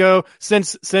 I'm gonna go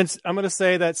since I'm gonna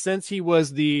say that since he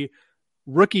was the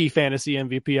rookie fantasy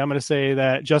MVP, I'm gonna say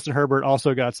that Justin Herbert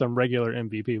also got some regular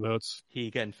MVP votes.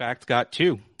 He, in fact, got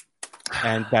 2.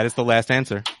 And that is the last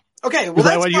answer. Okay, well, Is that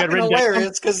that's what you had fucking written down?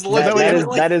 hilarious because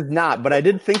That is not, but I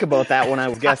did think about that when I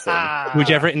was guessing. Who'd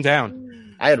you have written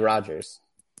down? I had Rodgers.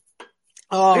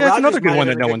 Oh, Yeah, that's Rodgers another good might one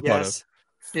have that been no a good one thought guess. of.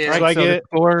 Yeah, So All right, I so get- the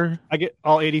score, I get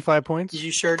all 85 points.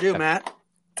 you sure do, Matt.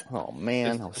 Oh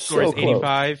man, I was score so is close.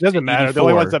 85. Doesn't to matter. The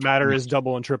only 84. ones that matter is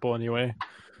double and triple anyway.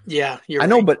 Yeah, you're I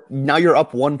know, right. but now you're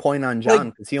up 1 point on John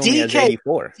Like, because he only has DK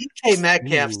 84. DK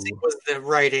Metcalf Ooh. was the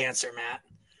right answer, Matt.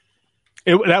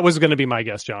 That was going to be my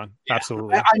guess, John.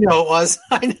 Absolutely. I know it was.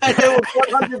 I know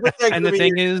it was 100%. And the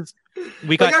thing is,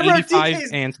 we got Like, I wrote 85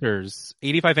 DK's answers.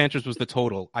 85 answers was the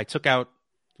total. I took out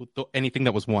anything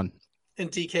that was 1, and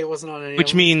DK wasn't on any. which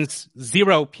of them. means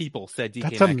 0 people said DK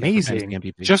That's Metcalf for amazing.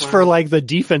 fantasy MVP. Just Wow. for like the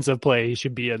defensive play, he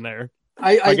should be in there.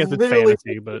 I guess it's literally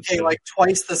fantasy, but DK like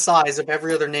twice the size of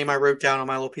every other name I wrote down on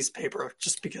my little piece of paper,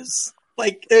 just because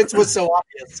like it was so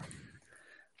obvious.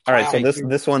 All right, so Wow.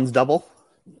 this one's double.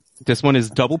 This one is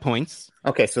double points.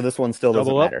 Okay, so this one still doesn't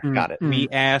Double up? matter. Got it. We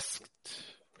asked,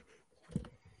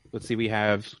 let's see, we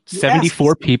have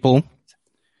 74 people.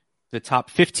 The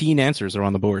top 15 answers are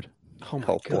on the board. oh my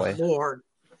Oh god. boy. Lord,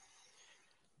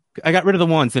 I got rid of the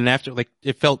ones, and after, like,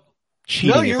 it felt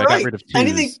cheating no, if you're I right. got rid of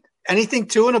twos. Anything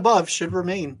 2 and above should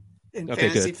remain in Okay,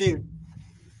 fantasy good. feud.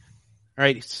 All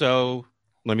right, so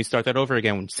let me start that over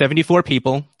again. 74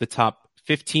 people. The top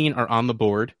 15 are on the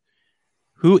board.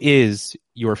 Who is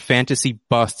your fantasy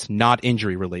bust, not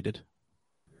injury related?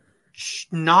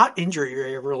 Not injury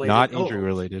related. Not injury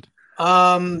related.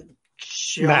 John.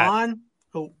 Matt.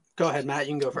 Oh, go ahead, Matt.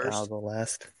 You can go first. I'll go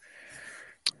last.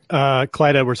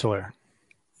 Clyde Edwards-Helaire.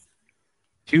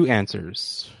 2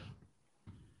 answers.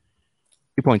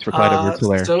 2 points for Clyde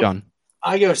Edwards-Helaire. so- John.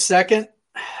 I go second.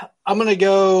 I'm going to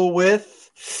go with.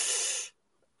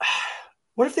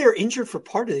 What if they were injured for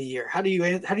part of the year? How do you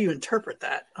interpret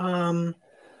that?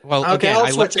 Well, Okay, again, I'll I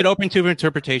switch left it. it open to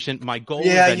interpretation. My goal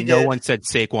Yeah, is that you no did. one said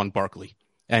Saquon Barkley.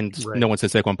 And Right. no one said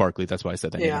Saquon Barkley. That's why I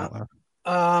said that. Yeah. Name out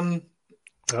loud.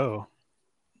 Oh.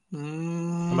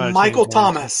 Michael change my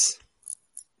Thomas.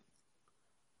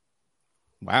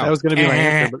 Wow. That was going to be my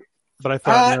answer, but I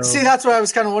thought no. See, that's what I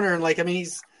was kind of wondering. Like, I mean,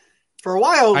 he's for a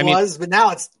while I mean- was, but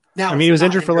now it's now. I mean, he it's was not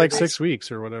injured for like injury-based. 6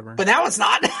 weeks or whatever. but now it's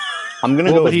not. I'm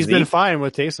gonna Well, go but with he's been Zeke. fine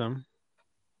with Taysom.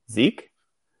 Zeke.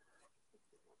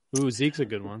 Ooh, Zeke's a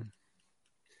good one.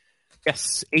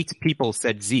 Yes, 8 people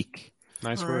said Zeke.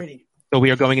 Nice work. Alrighty. So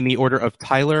we are going in the order of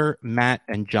Tyler, Matt,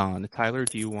 and John. Tyler,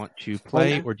 do you want to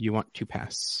play Okay. or do you want to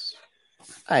pass?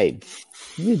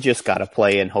 You just gotta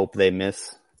play and hope they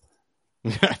miss.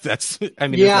 That's, I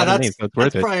mean, Yeah, there's a lot of names, so it's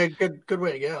worth that's it. probably a good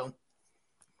way to go.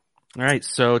 All right,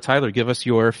 so Tyler, give us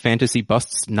your fantasy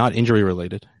busts, not injury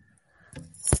related.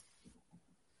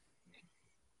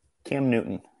 Cam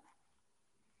Newton.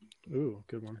 Ooh,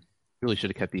 good one. Really should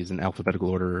have kept these in alphabetical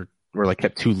order, or like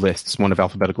kept 2 lists, one of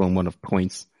alphabetical and one of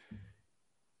points.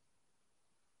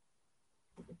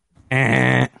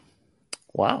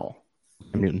 Wow.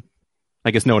 Cam Newton.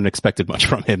 I guess no one expected much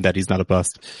from him that he's not a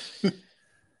bust.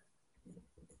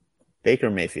 Baker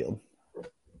Mayfield.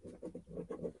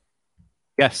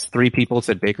 Yes, 3 people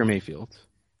said Baker Mayfield.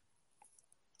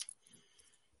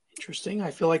 Interesting. I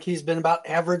feel like he's been about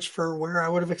average for where I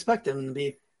would have expected him to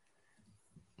be.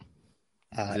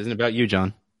 It isn't about you,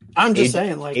 John. I'm just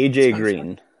saying, like AJ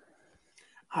Green.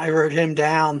 I wrote him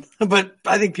down, but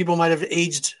I think people might have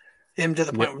aged him to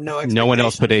the point of no expectation. No one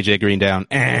else put AJ Green down.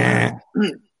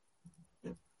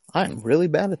 I'm really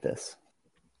bad at this.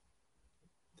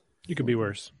 You could be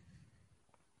worse.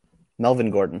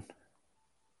 Melvin Gordon.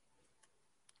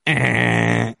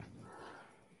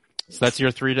 So that's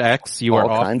your 3 to X. You are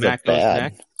All off. kinds Matt of goes bad.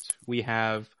 next. We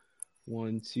have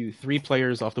 1, 2, 3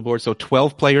 players off the board. So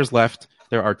 12 players left.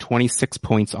 There are 26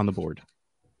 points on the board.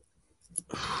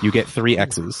 You get 3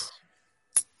 X's.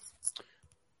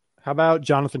 How about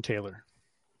Jonathan Taylor?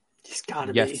 He's got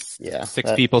to Yes. be. Yeah.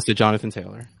 6 people said Jonathan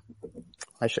Taylor.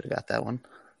 I should have got that one.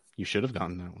 You should have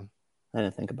gotten that one. I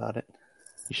didn't think about it.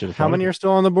 You should have. How many are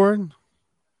still on the board?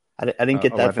 I didn't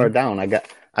get that 11. far down. I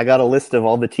got a list of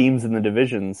all the teams in the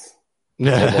divisions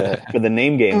for the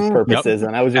name game purposes,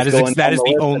 and I was just going. That is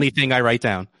the list only thing I write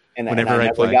down and whenever I I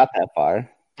never play. got that far.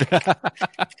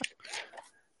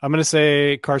 I'm going to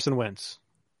say Carson Wentz.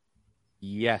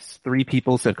 Yes, 3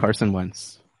 people said Carson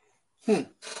Wentz.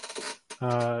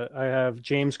 I have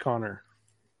James Conner.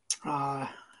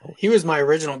 He was my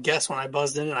original guess when I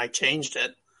buzzed in, and I changed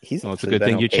it. Well, it's a good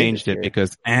thing you changed it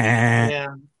because. Yeah.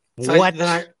 So What?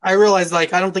 I realized,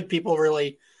 like, I don't think people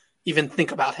really even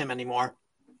think about him anymore.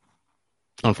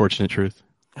 Unfortunate truth.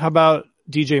 How about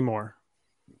DJ Moore?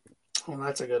 Oh,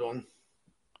 that's a good one.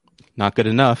 Not good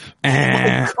enough.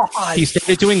 God. He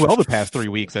started doing well the past 3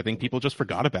 weeks. I think people just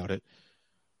forgot about it.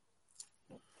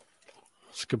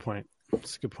 That's a good point.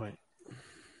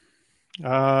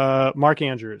 Mark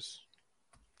Andrews.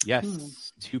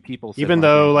 Yes, 2 people said Even Mark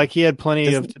though, Andrews. like, he had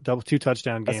plenty of 2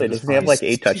 touchdown I games. say, doesn't he have like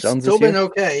 8 touchdowns Still this year? been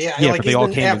okay. Yeah, Yeah, like, but they he's all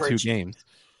been came average. in 2 games.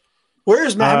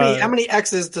 Where's Matt? How many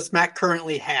X's does Matt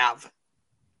currently have?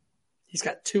 He's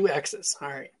got 2 X's. All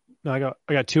right. No,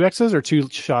 I got 2 X's or 2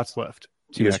 shots left.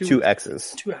 He has 2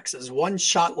 X's. 2 X's. 1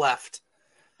 shot left.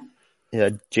 Yeah,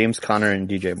 James Conner and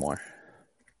DJ Moore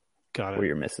Got were it.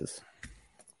 your misses.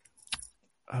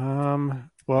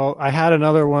 Well, I had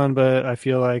another one, but I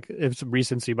feel like it's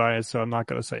recency bias, so I'm not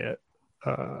going to say it.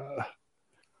 Oh,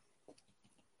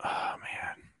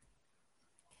 man.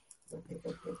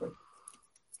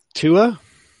 Tua?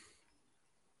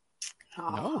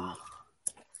 No.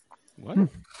 What?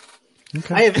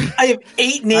 Okay. I have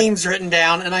 8 names written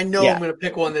down, and I know Yeah. I'm going to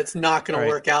pick one that's not going All to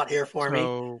right. work out here for me.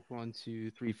 So 1,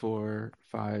 2, 3, 4,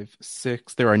 5,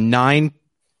 6. There are 9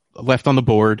 left on the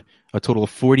board. A total of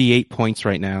 48 points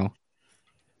right now.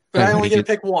 But I And only did get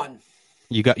to pick one.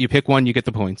 You pick one, you get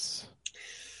the points.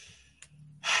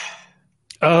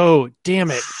 Oh, damn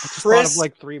it. I just thought of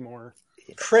like 3 more.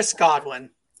 Chris Godwin.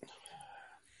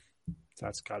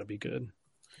 That's got to be good.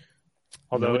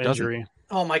 Although it doesn't. injury.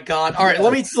 Oh my God! All right,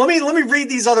 let me read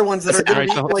these other ones that are going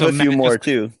to All be right, like, A few more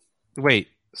too. Wait.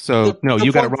 So no, the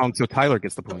you got it points- wrong. So Tyler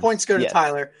gets the the points. points go to Yeah.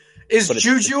 Tyler. Is But it's-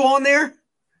 Juju on there?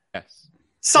 Yes.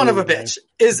 Son of a Okay. bitch.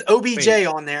 Is OBJ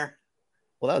on there?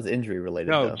 Well, that was injury related.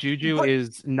 No, though. Juju What?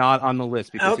 is not on the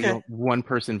list because Okay. one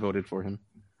person voted for him,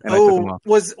 and I took him Oh, off.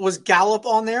 was Gallup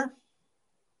on there?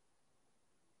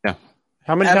 No,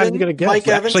 How many times are Evan, you going to guess? Mike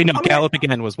Evans? actually, no. I'm gonna- Gallup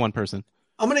again was one person.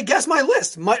 I'm going to guess my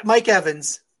list. Mike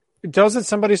Evans. Doesn't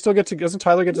somebody still get to? Doesn't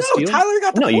Tyler get to No, steal? Tyler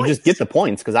got the No, points. you just get the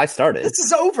points because I started. This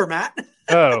is over, Matt.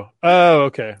 Oh,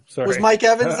 okay. Sorry. Was Mike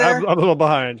Evans there? I'm a little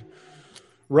behind.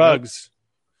 Ruggs.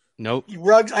 Nope.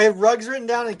 Ruggs. I have Ruggs written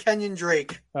down and Kenyon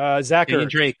Drake.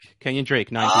 Zacher. Kenyon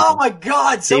Drake. 9 Oh people. my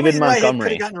God! Somebody David in my head Montgomery.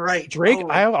 could have gotten right. Drake. Oh.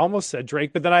 I almost said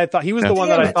Drake, but then I thought he was the Damn one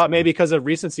that I it. thought maybe because of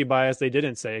recency bias they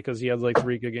didn't say because he had like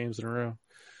 3 good games in a row.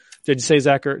 Did you say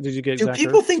Zacher? Did you get Do Zacher?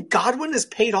 people think Godwin has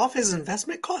paid off his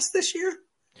investment costs this year?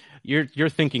 You're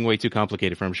thinking way too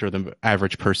complicated for I'm sure the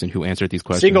average person who answered these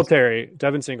questions. Singletary,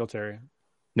 Devin Singletary.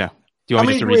 No. Do you want How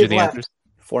me just to many read you do we the have answers?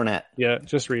 Fournette. Yeah,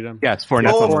 just read them. Yes,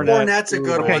 Fournette's Oh, on the list. Fournette's a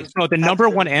good Ooh. Okay, one. so the number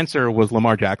one answer was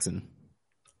Lamar Jackson.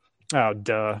 Oh,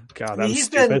 duh. God, that was He's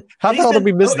stupid. been- How the he's hell did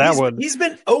been- we miss that he's- one? He's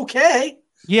been okay.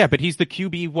 Yeah, but he's the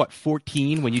QB,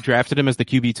 14 when you drafted him as the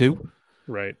QB2?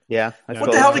 Right. Yeah. What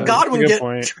What the hell did that's a Godwin good get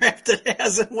point. drafted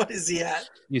as, and what is he at?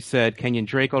 You said Kenyon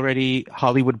Drake already,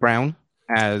 Hollywood Brown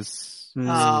as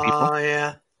Oh,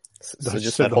 yeah. So Just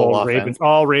just said that the whole whole offense. Ravens.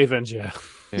 All Ravens, yeah.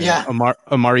 Yeah.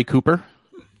 Amari Cooper,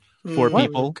 4 Mm.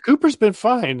 people. Cooper's been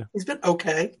fine. He's been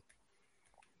okay.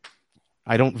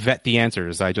 I don't vet the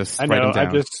answers. I just I write know.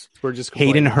 them down. We're just Hayden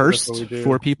complaining. That's Hurst, what we do.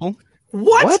 4 people.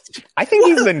 What? I think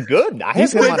he's been good. I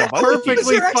He's have him been on a bunch of teams.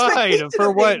 perfectly Your fine expectation for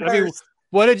of what? Hayden I mean, Hurst.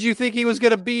 what did you think he was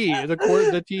going to be? The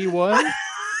T1?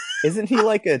 Isn't he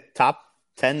like a top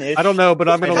 10-ish. I don't know, but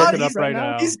I'm going to God, look it up he's- right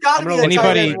now. he's gotta I'm be gonna a look it up tight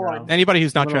Anybody, end right now. one. anybody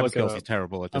who's not I'm gonna Travis look it Kelce's up.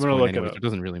 terrible at I'm this gonna point look it anyway. up. It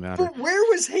doesn't really matter. But where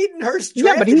was Hayden Hurst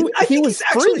Yeah, but drafted? I he think was he's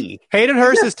actually free. Hayden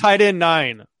Hurst is tight end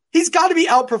 9. he's got to be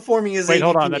outperforming his Wait,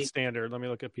 hold on. ADP. That's standard. Let me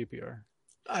look at PPR.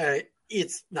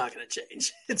 It's not going to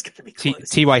change. It's going to be T- close.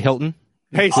 T.Y. Hilton.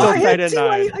 Hey, Oh, still I tight had end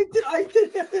T.Y. 9. I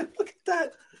did. Look at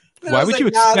that. And Why I was would you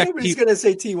nah, expect nobody's T- going to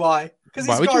say Ty because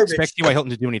Why he's would you garbage. expect T.Y.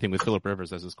 Hilton to do anything with Phillip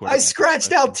Rivers as his quarterback? I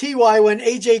scratched out Ty when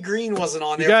AJ Green wasn't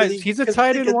on You there. guys, he's a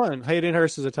tight end 1. Hayden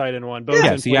Hurst is a tight end 1. Both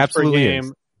Yes, in he points per absolutely game.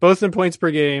 is. Both in points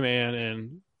per game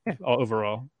and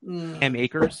overall. Cam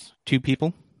Akers, 2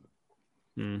 people.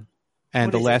 Hmm. And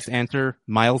What the is last answer,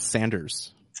 Miles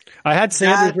Sanders. I had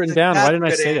Sanders written down. that's Why didn't a I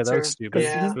good say it? That answer. was stupid. Because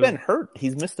Yeah. he's been hurt.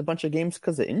 He's missed a bunch of games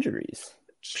because of injuries.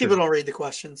 People don't read the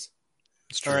questions.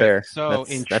 All right, Fair. so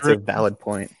That's a valid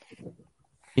point.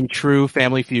 In true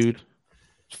Family Feud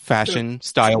fashion,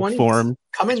 style, 20 form,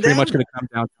 coming it's pretty down. much going to come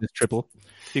down to this triple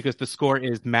because the score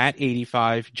is Matt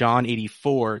 85, John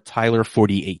 84, Tyler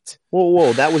 48.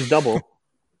 Whoa! That was double.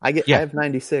 I Yeah. have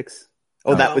 96.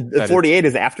 Oh, Oh, the 48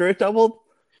 is after it doubled.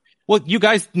 Well, you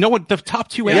guys know what the top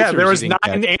 2 answers. Yeah, there was you didn't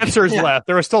 9 get. answers Yeah. left.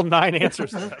 There were still 9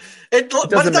 answers left. But it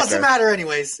doesn't doesn't matter. matter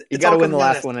anyways. You It's got to all win the coming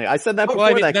down last to- one. I said that Well, before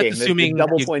I mean, that that's game. assuming The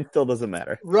double you- point still doesn't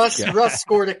matter. Russ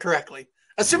scored it correctly.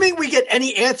 Assuming we get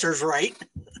any answers right.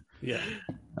 Yeah.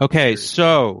 Okay,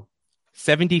 so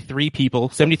 73 people,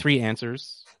 73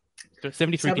 answers.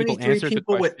 73 people 73 answered the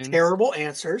people with question. terrible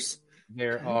answers.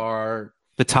 There are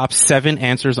the top 7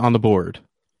 answers on the board.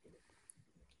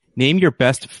 Name your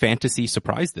best fantasy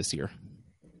surprise this year.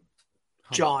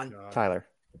 John. Tyler.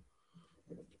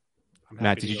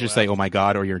 Matt, did you just say, oh my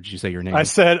God, or did you say your name? I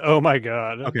said, oh my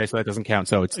God. Okay, so that doesn't count.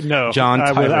 So it's No. John,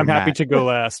 Tyler, I'm happy Matt. to go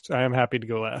last. I am happy to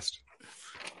go last.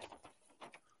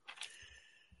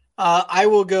 I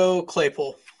will go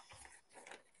Claypool.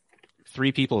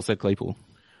 3 people said Claypool.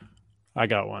 I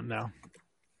got one now.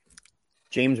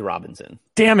 James Robinson.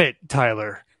 Damn it,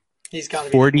 Tyler. He's got to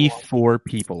be 44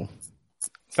 people.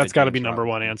 That's said got to James be number Robinson.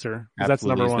 one answer. 'Cause That's Absolutely,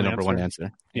 number it's one the number answer. 1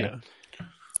 answer. Yeah.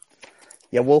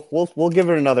 Yeah, we'll give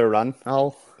it another run.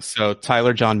 So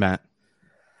Tyler, John, Matt.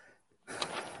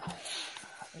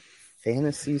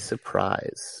 Fantasy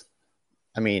surprise.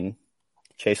 I mean,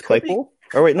 Chase Claypool?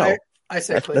 Or wait, no. I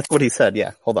said Claypool. That's what he said.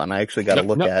 Yeah. Hold on. I actually got to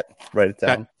No, write it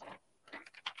down.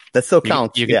 That still You-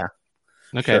 counts. you- yeah.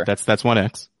 Okay, Sure. that's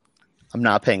 1X. I'm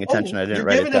not paying attention. I didn't You're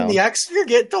write it giving him down. the X.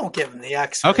 Don't give him the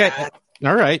X. for Okay, that.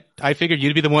 all right. I figured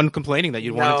you'd be the one complaining that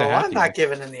you wanted to No, have. I'm not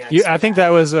giving him the X. I think that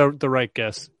was the right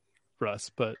guess, Russ,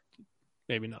 but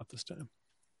maybe not this time.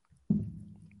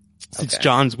 Since Okay.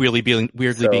 John's weirdly being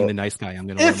So- the nice guy, I'm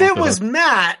going to. If it was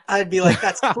Matt, I'd be like,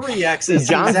 that's 3 X's.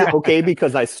 John's Exactly. okay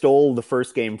because I stole the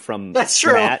first game from That's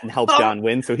true. Matt and helped John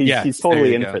win, so he's Yes, totally there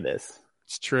you in go. for this.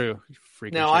 It's true. You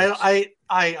freaking No, jerks.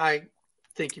 I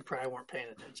think you probably weren't paying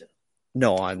attention.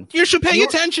 No, on You should pay You-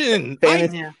 attention.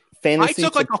 Fantasy- Yeah. I fantasy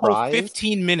took like a whole surprise.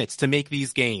 15 minutes to make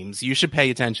these games. You should pay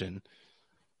attention.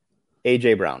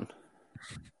 AJ Brown.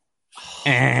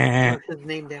 Eh. Wrote his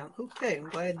name down. Okay, I'm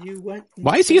glad you went.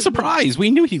 Why is he a surprise?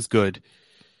 We knew he's good.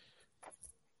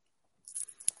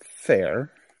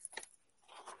 Fair.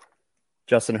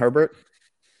 Justin Herbert.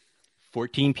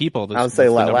 14 people. I would say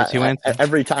the number 2 answer.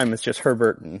 every time it's just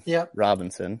Herbert and Yep.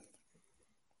 Robinson.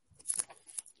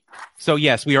 So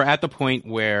yes, we are at the point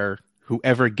where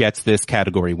whoever gets this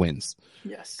category wins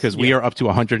Yes. because we are up to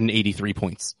 183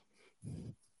 points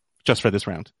just for this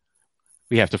round.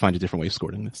 We have to find a different way of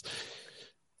scoring this.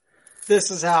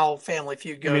 This is how Family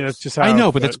Feud goes. I mean, it's just how I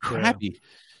know, but that's yeah. crappy.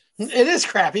 It is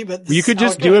crappy, but this You is could how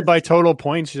just do goes. it by total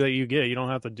points that you get. You don't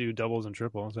have to do doubles and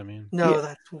triples. I mean, No, Yeah.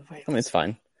 that's way. I mean, it's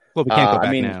fine. Well, we can't go back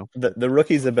I mean, now. the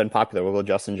rookies have been popular. We'll go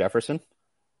Justin Jefferson.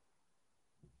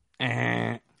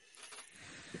 Eh.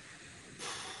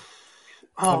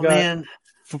 Oh I've got- man,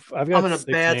 I've got I'm in a 6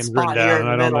 bad names spot written here down, in and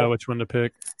the I don't middle. know which one to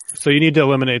pick. So you need to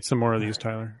eliminate some more of these,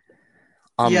 Tyler.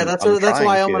 Yeah, that's I'm why trying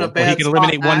I'm to. in a Well, bad he can spot,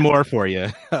 eliminate one Matt. more for you,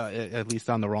 at least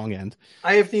on the wrong end.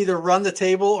 I have to either run the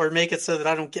table or make it so that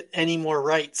I don't get any more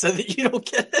right, so that you don't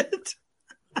get it.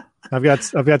 I've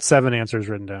got 7 answers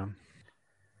written down.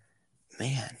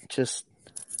 Man, just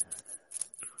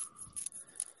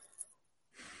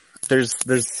there's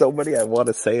so many I want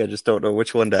to say. I just don't know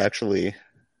which one to actually.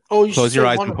 Oh, you Close should your say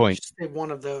eyes one and of- point. you should say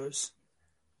one of those.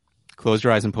 Close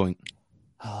your eyes and point.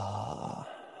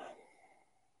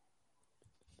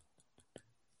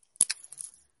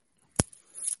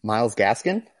 Miles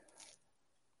Gaskin.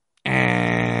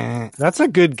 That's a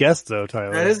good guess, though,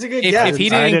 Tyler. That is a good If, guess. if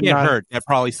he I didn't did get not- hurt, that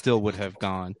probably still would have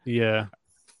gone. Yeah.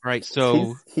 Right,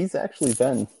 so He's actually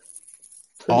been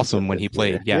pretty awesome good when he this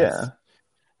played. year.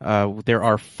 Yes. There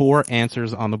are 4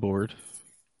 answers on the board.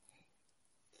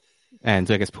 And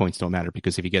I guess points don't matter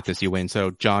because if you get this, you win.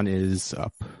 So John is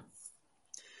up.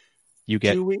 You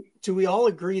get. Do we all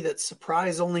agree that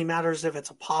surprise only matters if it's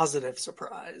a positive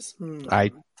surprise?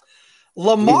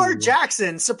 Lamar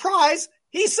Jackson, surprise,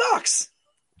 he sucks.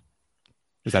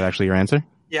 Is that actually your answer?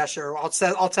 Yeah, sure. I'll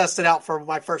test it out for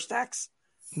my first X.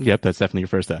 Yep, that's definitely your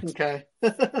first X. Okay.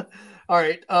 All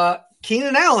right.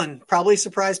 Keenan Allen, probably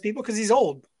surprise people because he's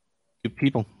old. Good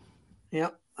people.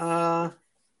 Yep.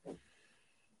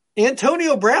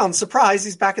 Antonio Brown, surprise,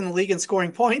 he's back in the league and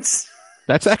scoring points.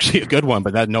 That's actually a good one,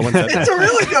 but no one said that. It's a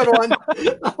really good one.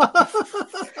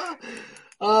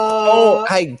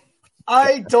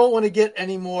 I don't want to get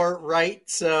any more right,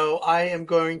 so I am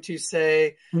going to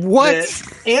say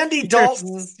that Andy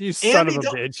Dalton. You son of a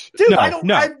bitch.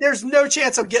 Dude, there's no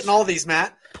chance I'm getting all these,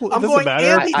 Matt. I'm going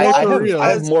Andy Dalton.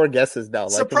 I have more guesses now.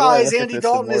 Surprise, Andy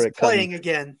Dalton is playing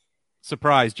again.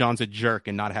 Surprise, John's a jerk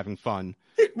and not having fun.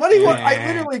 What do you want?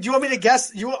 Do you want me to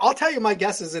guess? I'll tell you my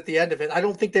guesses at the end of it. I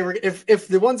don't think they were. If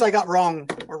the ones I got wrong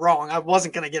were wrong, I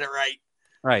wasn't going to get it right.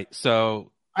 Right.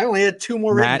 So I only had two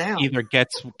more Matt written down. Either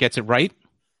gets it right,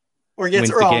 or gets wins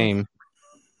it wrong. The game,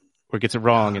 or gets it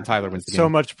wrong, and Tyler wins the game. So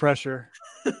much pressure.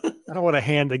 I don't want to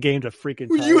hand the game to freaking.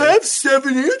 Well, you have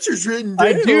 7 answers written down.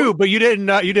 I do, but you didn't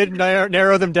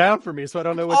narrow them down for me, so I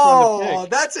don't know which one to pick. Oh,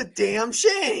 that's a damn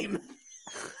shame.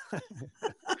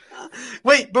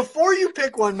 Wait, before you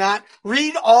pick one, Matt,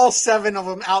 read all 7 of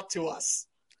them out to us.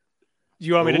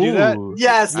 You want me to do that?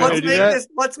 Yes,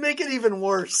 let's make it even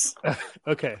worse.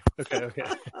 Okay.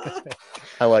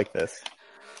 I like this.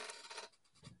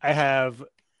 I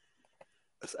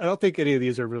don't think any of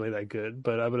these are really that good,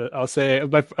 but I'll say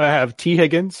I have T.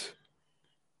 Higgins.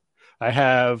 I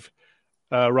have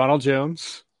Ronald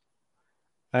Jones.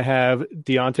 I have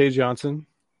Deontay Johnson.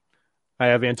 I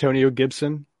have Antonio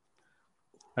Gibson.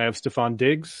 I have Stephon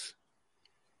Diggs,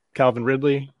 Calvin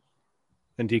Ridley,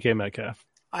 and DK Metcalf.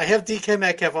 I have DK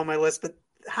Metcalf on my list, but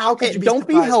how could you be don't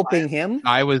be helping him?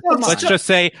 Let's just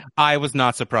say I was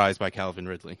not surprised by Calvin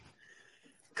Ridley.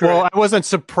 Correct. Well, I wasn't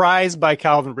surprised by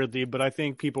Calvin Ridley, but I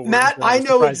think people were. Matt, I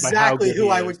know exactly who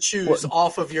I would choose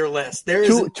off of your list.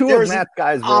 Two of Matt's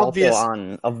guys were also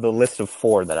on of the list of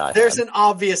 4 that I. There's an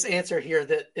obvious answer here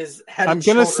that is head and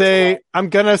I'm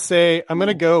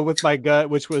gonna go with my gut,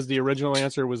 which was the original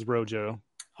answer was Rojo.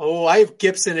 Oh, I have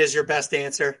Gibson as your best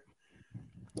answer.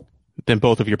 Then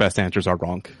both of your best answers are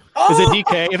wrong. Oh! Is it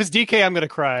DK? If it's DK, I'm gonna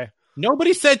cry.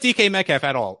 Nobody said DK Metcalf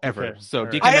at all, ever. Okay. So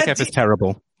DK Metcalf is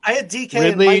terrible. I had DK Ridley,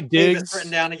 and Mike Diggs, Davis written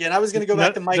down again. I was going to go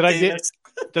back to Mike Davis.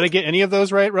 Did I get any of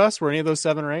those right, Russ? Were any of those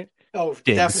 7 right? Oh,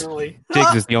 Diggs. Definitely.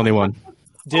 Diggs is the only one.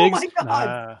 Diggs? Oh, my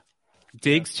God.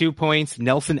 Diggs, 2 points.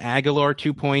 Nelson Aguilar,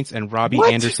 2 points. And Robbie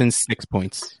Anderson, 6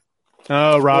 points.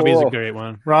 Oh, Robbie's a great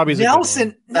one. Robbie's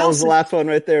Nelson. That was the last one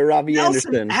right there, Robbie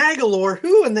Anderson. Aguilar,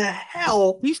 who in the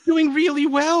hell? He's doing really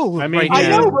well. I mean, I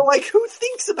know, but who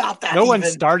thinks about that? No one's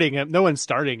starting him,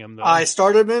 though. I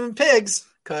started him in pigs.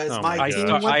 Because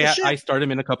I started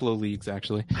him in a couple of leagues,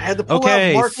 actually. I had to pull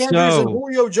out Mark Andrews and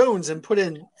Julio Jones and put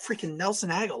in freaking Nelson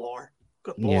Aguilar.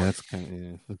 Good Lord. Yeah, that's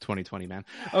kind of 2020, man.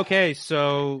 Okay,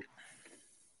 so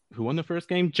who won the first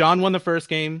game? John won the first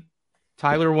game.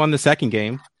 Tyler won the second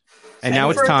game. And now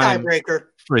it's time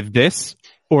for this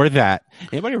or that.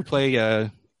 Anybody ever play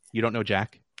You Don't Know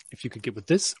Jack? If you could get with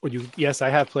this, or yes, I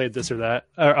have played this or that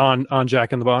on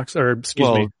Jack in the Box, or excuse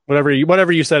me,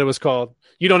 whatever you said it was called.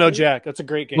 You Don't Know Jack. That's a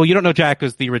great game. Well, You Don't Know Jack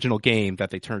was the original game that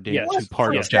they turned into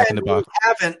part of Jack in the Box. I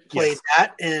haven't played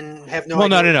that and have no.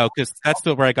 Well, idea. no, because that's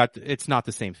where I got. It's not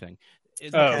the same thing.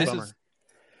 Bummer.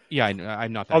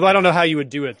 I'm not. Although I don't know how you would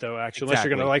do it though. Actually, unless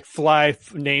you're going to fly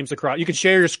names across, you could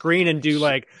share your screen and do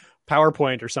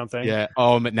PowerPoint or something. Yeah.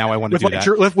 Oh, now I want to do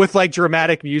that. With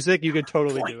dramatic music, you could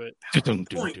totally do it.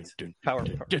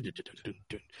 PowerPoint.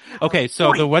 Okay,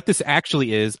 so what this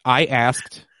actually is, I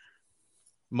asked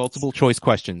multiple choice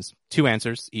questions, 2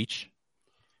 answers each.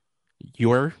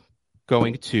 You're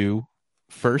going to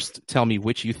first tell me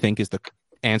which you think is the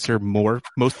answer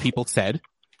most people said,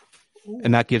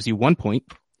 and that gives you 1 point.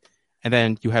 And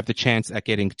then you have the chance at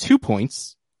getting 2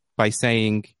 points by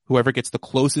saying whoever gets the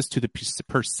closest to the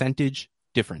percentage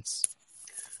difference.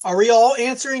 Are we all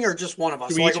answering or just one of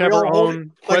us? Do we each have our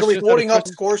own? Are we holding up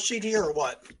score sheet here or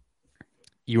what?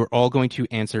 You are all going to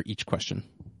answer each question.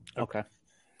 Okay.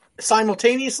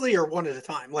 Simultaneously or one at a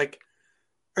time?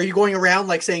 Are you going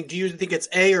around saying, do you think it's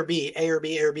A or B, A or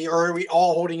B, A or B, or are we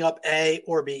all holding up A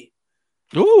or B?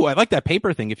 Ooh, I like that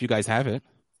paper thing if you guys have it.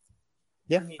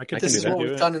 Yeah, this is what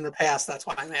we've done in the past. That's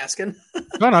why I'm asking.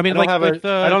 No, I mean, I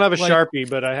don't have a Sharpie,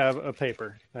 but I have a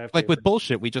paper. With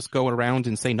bullshit, we just go around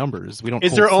and say numbers. We don't.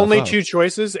 Is there only 2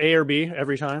 choices, A or B,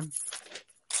 every time?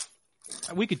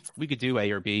 We could do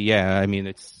A or B. Yeah, I mean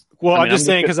it's. Well, I I'm mean, just I'm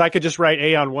saying just because I could just write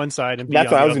A on one side and B That's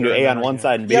on what the I was going other, to do. A and on then, one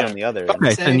side and B Yep. on the other.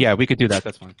 Okay, Same. then yeah, we could do that.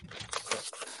 That's fine.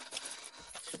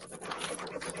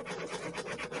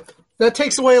 That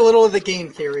takes away a little of the game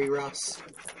theory, Russ.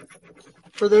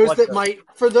 For those What that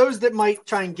does? might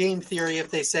try and game theory if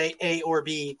they say A or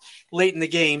B late in the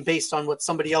game based on what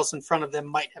somebody else in front of them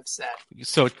might have said.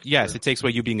 So yes, it takes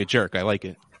away you being a jerk. I like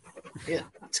it. Yeah,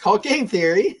 it's called game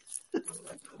theory.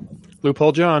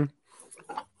 Loophole John.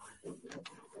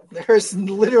 There's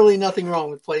literally nothing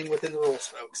wrong with playing within the rules,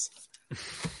 folks.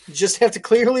 You just have to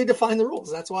clearly define the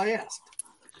rules. That's why I asked.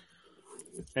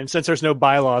 And since there's no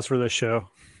bylaws for this show,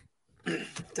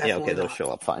 Yeah, okay, they'll not. show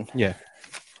up fine. Yeah.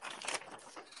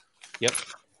 Yep.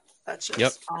 That's just,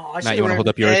 Yep. Oh, I Matt, should you wanna have hold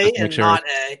up yours A just to make and sure? not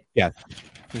A. Yeah.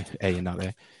 A and not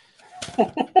A.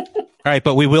 All right,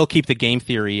 but we will keep the game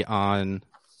theory on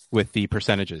with the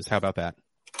percentages. How about that?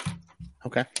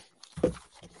 Okay.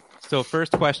 So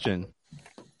first question.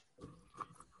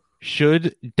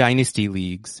 Should Dynasty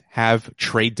leagues have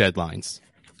trade deadlines?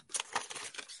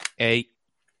 A.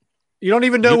 you don't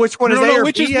even know which one You is don't A know or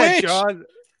which B is yet, which. John.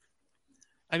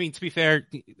 I mean, to be fair,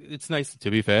 it's nice to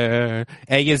be fair.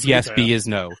 A is yes, fair. B is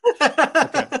no.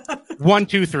 1,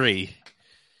 2, 3.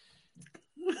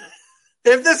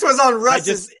 If this was on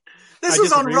Russ's, I this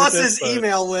was on disagree with Russ's this, but-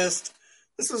 email list.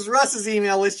 This was Russ's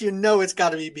email list. You know it's got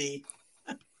to be B.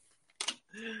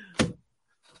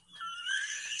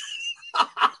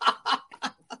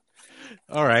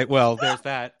 All right, well, there's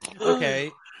that.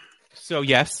 Okay. So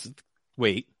yes,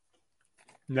 wait.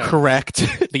 No. Correct.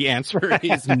 The answer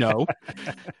is no.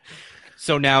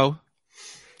 So now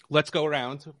let's go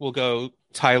around. We'll go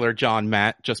Tyler, John,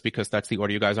 Matt, just because that's the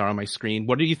order you guys are on my screen.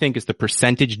 What do you think is the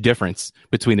percentage difference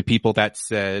between the people that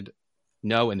said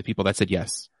no and the people that said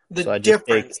yes? The So I just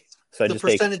difference. So I The just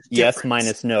take percentage yes difference.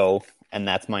 minus no, and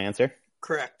that's my answer.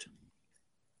 Correct.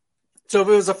 So if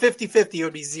it was a 50-50, it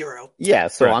would be 0. Yeah,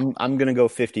 so Correct. I'm gonna go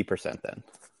 50% then.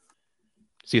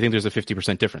 So you think there's a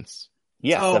 50% difference?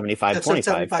 Yeah, Oh, 75, that's 25.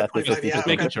 75, That's the 25, 50. yeah, Just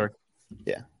making okay. sure.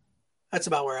 Yeah. That's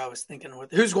about where I was thinking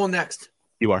with. Who's going next?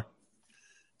 You are.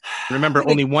 Remember,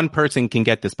 only one person can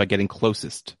get this by getting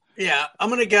closest. Yeah, I'm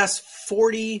going to guess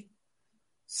 46%.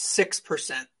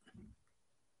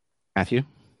 Matthew?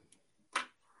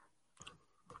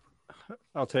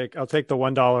 I'll take the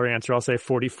 $1 answer. I'll say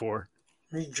 44.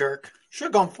 You jerk. Should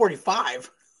have gone 45.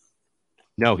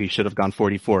 No, he should have gone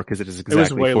 44 because it is was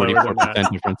exactly way lower than 44%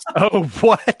 that. difference. Oh,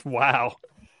 what? Wow.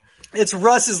 It's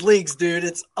Russ's leagues, dude.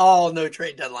 It's all no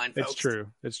trade deadline, folks. It's true.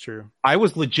 It's true. I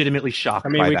was legitimately shocked I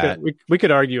mean, by we that. could we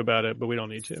could argue about it, but we don't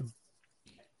need to.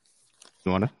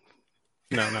 You want to?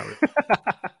 No, not really.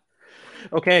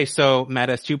 Okay, so Matt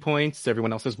has 2 points.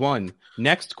 Everyone else has 1.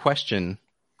 Next question.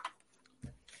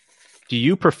 Do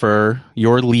you prefer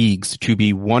your leagues to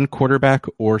be one quarterback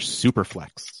or super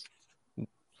flex?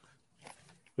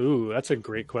 Ooh, that's a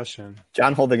great question.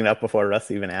 John holding it up before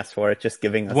Russ even asked for it, just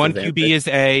giving us One his QB answer. is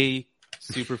A,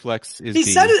 super flex is He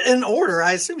B. said it in order.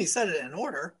 I assume he said it in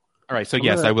order. All right, so I'm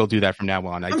yes, gonna- I will do that from now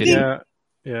on. I I'm didn't.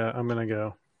 Yeah, I'm gonna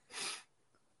go.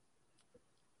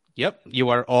 Yep, you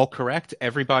are all correct.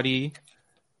 Everybody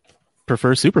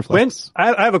prefers super When flex.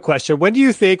 I have a question. When do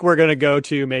you think we're gonna go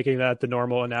to making that the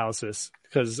normal analysis?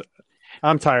 Because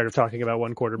I'm tired of talking about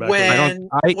one quarterback. When,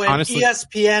 I when honestly-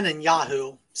 ESPN and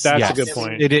Yahoo. That's Yes. a good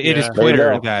point. It is Yeah. There you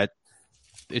Twitter go. that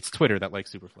it's Twitter that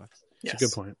likes super flex. Yes. That's a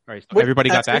good point. All right, so Wait, everybody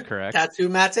got that's that who- correct. That's who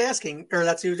Matt's asking, or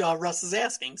that's who Russ is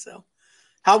asking. So,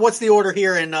 what's the order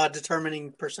here in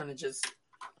determining percentages?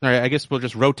 All right, I guess we'll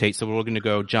just rotate. So we're going to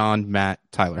go John, Matt,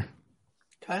 Tyler.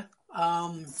 Okay.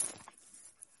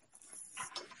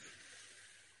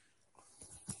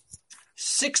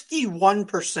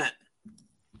 61%.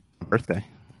 Birthday.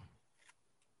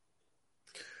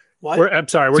 What? I'm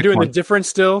sorry. We're doing the 61. difference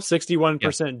still.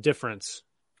 61% difference.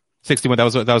 61.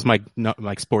 That was my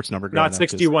sports number. growing Not up,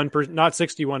 61. Not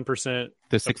 61%.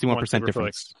 The 61%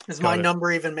 difference. Is my Got it.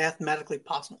 number even mathematically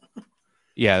possible?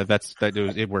 Yeah,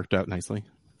 it worked out nicely.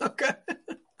 Okay.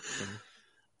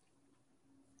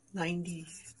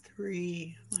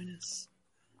 93 minus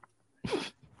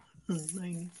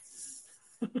 90.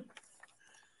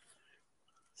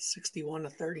 61 to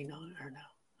 39 or no.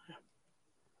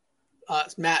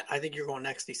 It's Matt, I think you're going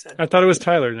next, he said. I thought it was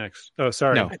Tyler next. Oh,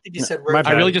 sorry. No. I think you said My rotate.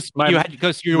 I bad. really just My- you had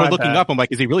because you were my looking bad. up. I'm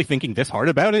like, is he really thinking this hard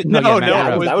about it? No, yeah, Matt, no,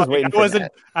 you're right. I was waiting for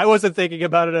that. I wasn't thinking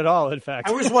about it at all. In fact,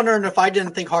 I was wondering if I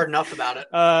didn't think hard enough about it.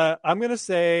 I'm gonna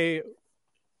say,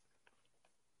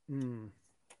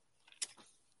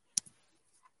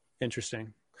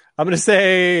 interesting. I'm gonna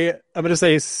say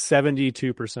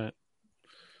 72%.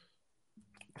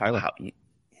 Tyler. Wow.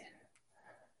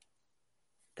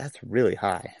 That's really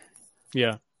high.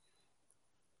 Yeah.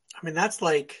 I mean, that's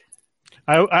like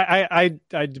I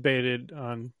debated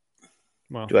on.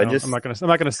 Well, Do I no, just- I'm not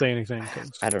gonna say anything.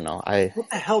 'Cause I don't know. what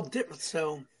the hell did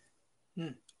so?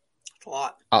 It's a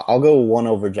lot. I'll go one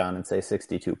over John and say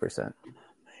 62%.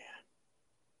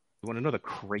 You want to know the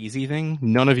crazy thing?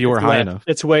 None of you are high enough.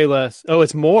 It's way less. Oh,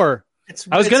 it's more. I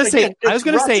I was gonna say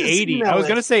 80. I was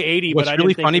gonna say 80, What's but I really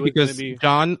didn't think funny it was because gonna be...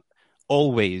 John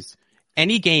always,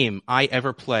 any game I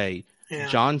ever play, Yeah.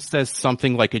 John says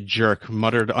something like a jerk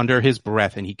muttered under his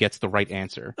breath and he gets the right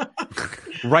answer.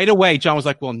 Right away, John was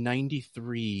like, well,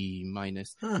 93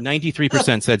 minus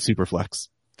 93% said Superflex.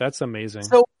 That's amazing.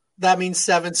 So that means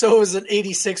 7. So it was an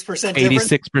 86% difference.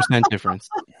 86% difference.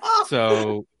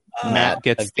 So Matt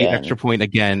gets the again. extra point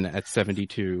again at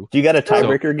 72. Do you got a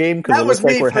tiebreaker game? Because That it was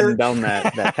looks like me we're for- heading down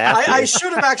that path. I here.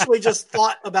 should have actually just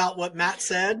thought about what Matt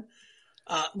said.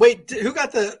 Wait, who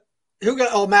got?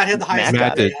 Oh, Matt had the highest.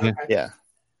 Matt got it, Okay. Yeah.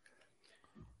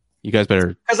 You guys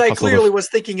better. Because I hustle clearly the- was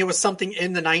thinking it was something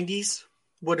in the 90s.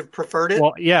 Would have preferred it.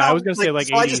 Well, yeah, I was gonna say like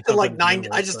so I 80 just did like something 90.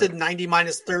 general, I just but- did 90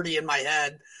 minus 30 in my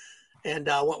head, and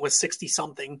went with 60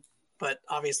 something. But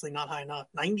obviously not high enough.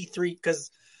 93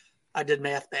 because I did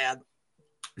math bad.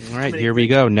 All right, here we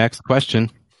go. Next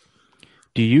question.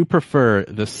 Do you prefer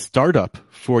the startup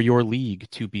for your league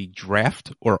to be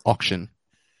draft or auction?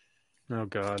 Oh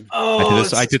God. Oh,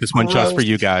 I did this one just for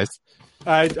you guys.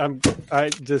 I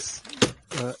just.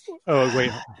 Oh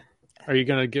wait. Are you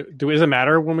gonna give? Does it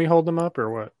matter when we hold them up or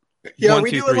what? Yeah, 1, we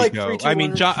 2, do 3, it like go. 3, 2, I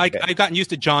mean, 1. John, I've gotten used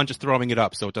to John just throwing it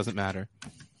up, so it doesn't matter.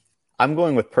 I'm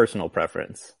going with personal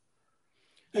preference.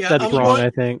 Yeah, That's I'm wrong. going- I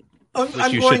think Which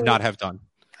I'm you going should not with- have done.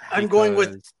 I'm going with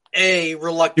Because- A,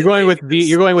 reluctant. you're going with V. because-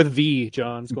 You're going with V.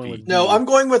 John's going with. No, V. I'm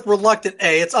going with reluctant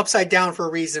A. It's upside down for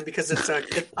a reason because it's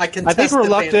I can. I think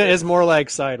reluctant is more like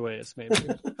sideways, maybe.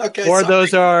 okay. or sorry.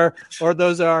 those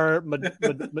are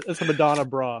it's a Madonna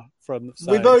bra from the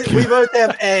side. We both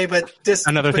have A, but this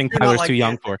Another thing but you're not Tyler's like too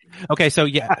young that. for. Okay, so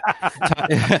yeah,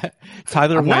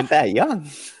 Tyler I'm not went. that young.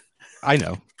 I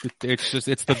know. It's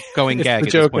the going It's gag the at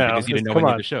this joke point now. because you didn't know Come any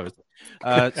on. of the shows.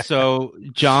 So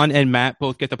John and Matt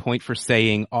both get the point for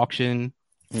saying auction.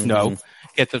 No,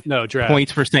 get the No draft.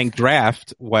 points for saying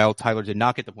draft, while Tyler did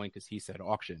not get the point because he said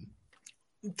auction.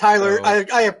 Tyler, So-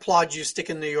 I applaud you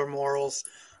sticking to your morals.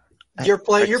 You're So-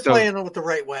 playing it the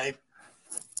right way.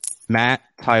 Matt,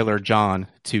 Tyler, John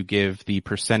to give the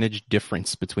percentage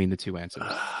difference between the two answers.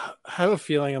 I have a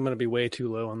feeling I'm going to be way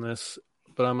too low on this,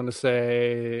 but I'm going to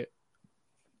say.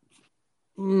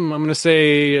 I'm going to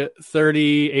say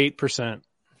 38%.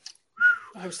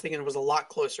 I was thinking it was a lot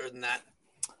closer than that.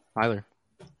 Tyler,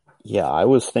 Yeah, I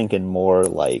was thinking more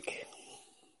like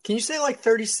Can you say like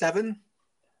 37?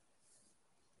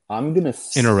 I'm gonna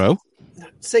in a row.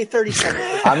 Say 37.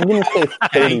 I'm gonna say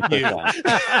Thank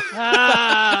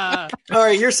 30%. All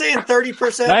right, you're saying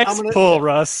 30%. Nice I'm gonna. pull,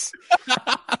 Russ.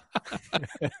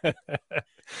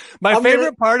 My I'm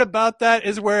favorite part about that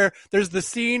is where there's the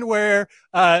scene where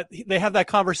they have that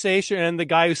conversation and the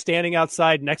guy who's standing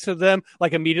outside next to them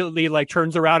like immediately like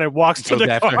turns around and walks to Goes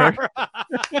the after car. her.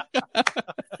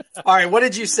 All right, what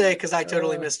did you say? Because I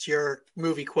totally missed your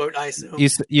movie quote. I assume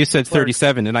You said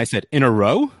 37, and I said in a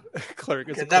row. Clerk,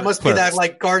 it's a that clerk. must be that Clerks.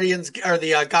 like Guardians or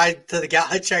the guide to the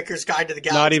Hitchhiker's Guide to the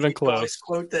Galaxy. Not even voice close.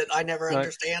 Quote that I never Like,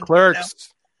 understand. Clerks.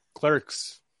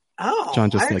 Clerks. Oh, John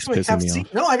just I likes actually pissing have me seen,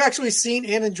 off. No, I've actually seen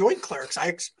and enjoyed Clerks.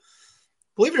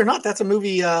 Believe it or not, that's a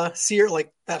movie.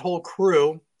 Like that whole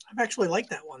crew. I've actually liked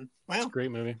that one. Wow,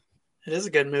 Great movie. it is a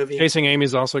good movie. Chasing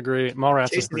Amy's also great. Mallrats is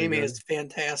Chasing pretty Amy good. is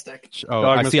fantastic. Oh,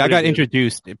 Dogma's I see. I pretty got good.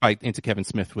 introduced into Kevin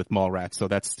Smith with Mallrats, so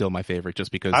that's still my favorite,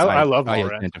 just because I love I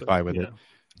Mallrats. identify with yeah. it.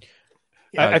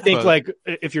 Yeah, I think but- like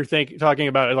if you're talking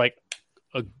about like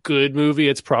a good movie,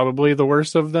 it's probably the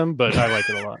worst of them, but I like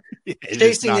it a lot. It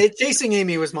is not- Chasing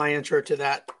Amy was my intro to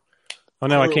that, Oh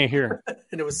no, I can't hear.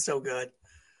 and it was so good.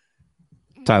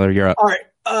 Tyler, you're up. All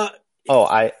right, Oh,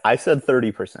 I said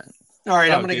 30%. all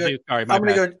right. Oh, I'm gonna did go. you? Sorry, my I'm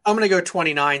gonna bad. go. I'm gonna go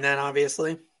 29 then.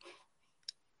 Obviously,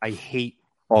 I hate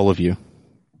all of you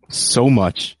so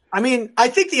much. I mean, I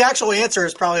think the actual answer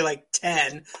is probably like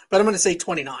 10, but I'm gonna say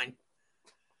 29.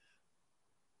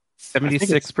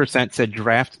 76% said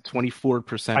draft,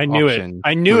 24% I knew it. auction.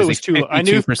 I knew There it was too. I 52%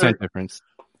 knew 30, difference.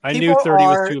 I knew People 30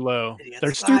 are was too low. idiots.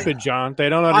 They're stupid, John. They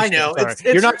don't I understand. know. Sorry.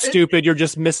 It's- You're not stupid. You're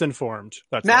just misinformed.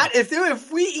 That's Matt, all.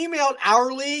 if we emailed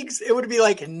our leagues, it would be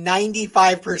like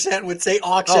 95% would say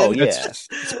auction. Oh yeah. It's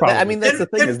probably, I mean, that's the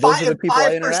thing. Is those are the people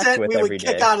I interact with we every would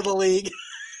kick day. out of the league.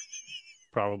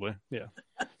 probably. Yeah.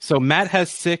 So Matt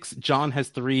has 6, John has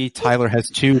 3, Tyler has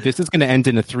 2. This is going to end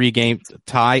in a 3-game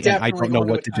tie, and I Definitely don't know going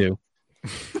what to to a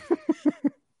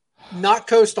do. Not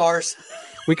co-stars.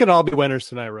 We can all be winners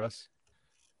tonight, Russ.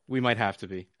 We might have to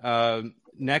be.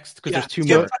 Next, because Yeah, there's two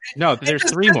give- more. No, there's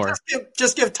three more.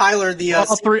 Just give Tyler the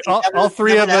All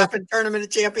three of us. Tournament of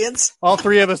Champions. All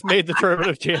three of us made the Tournament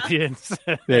of Champions.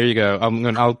 There you go. I'm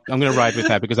gonna ride with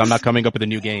that because I'm not coming up with a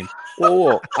new game.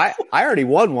 Whoa. I already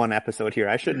won one episode here.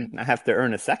 I shouldn't have to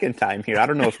earn a second time here. I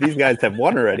don't know if these guys have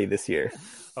won already this year.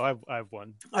 Oh, I've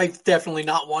won. I've definitely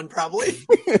not won, probably.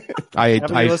 I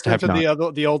Haven't you listened have to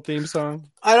not. the old theme song?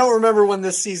 I don't remember when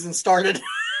this season started.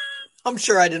 I'm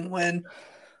sure I didn't win.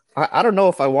 I don't know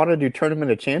if I want to do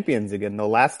Tournament of Champions again. The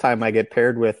last time I get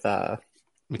paired with McDowell,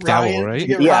 Ryan, right? you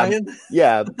get Yeah. Ryan?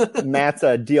 yeah, Matt's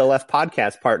DLF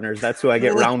podcast partners. That's who I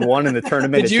get round one in the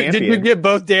Tournament of Champions. Did you get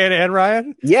both Dan and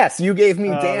Ryan? Yes, you gave me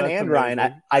Dan that's and Ryan.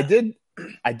 amazing.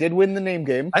 I did win the name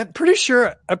game. I'm pretty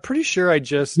sure I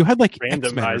just You had like randomized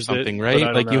X-Men or it, something, but right? I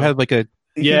don't Like you know. had like a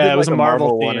He Yeah, did it was like a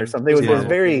Marvel one theme. or something. It was Marvel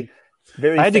very,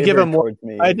 very. I had to give favored him one. towards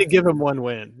me. I had to give him one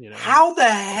win. You know. How the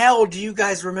hell do you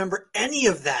guys remember any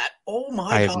of that? Oh my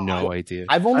I god! have no idea.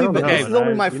 I've I only don't been. know, This is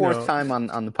only my you fourth know. time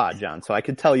on the pod, John. So I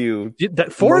could tell you.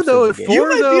 Four Most though. of the game. You Four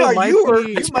might be though our might you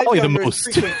be. might probably be the our most.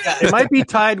 frequent guest. It might be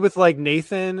tied with like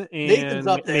Nathan and Nathan's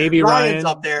up there. maybe Ryan's Ryan.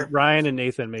 up there. Ryan and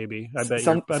Nathan, maybe. I bet you're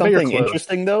Something close.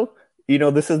 interesting though. You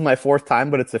know, this is my fourth time,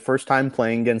 but it's the first time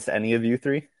playing against any of you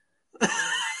three.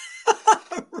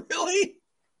 Really?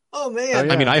 Oh man! Oh,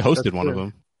 yeah. I mean, I hosted that's one of true.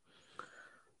 them.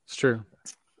 It's true.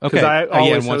 Okay. I Yeah,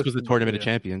 always and once was the hosted- Tournament of yeah.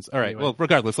 Champions. All right. Anyway. Well,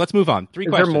 regardless, let's move on. Three Is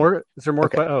questions. there more? Is there more?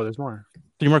 Okay. There's more.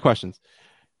 Three more questions.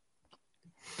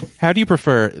 How do you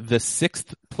prefer the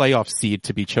sixth playoff seed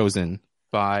to be chosen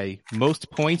by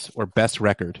most points or best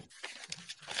record?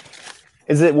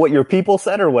 Is it what your people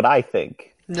said or what I think?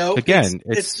 No, Again,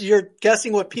 it's you're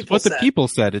guessing what It's people what said. the people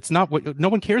said. It's not what no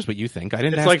one cares what you think. I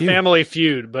didn't It's ask like you. Family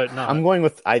Feud, but not. I'm going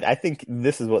with. I think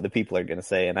this is what the people are going to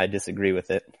say, and I disagree with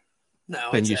it. No,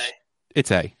 Then it's you A.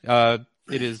 It's A.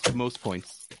 It is most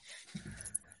points.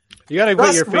 You got to Russ-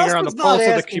 put your Russ finger on the was not pulse of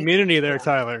the asking- community there,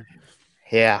 Tyler.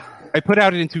 Yeah. I put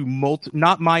out into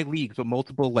not my leagues, but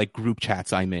multiple like group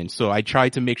chats I'm in. So I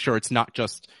tried to make sure it's not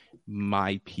just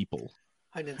my people.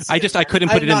 I didn't. See I it. couldn't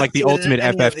I put did it in not like the see it ultimate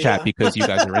any of FF the, chat because you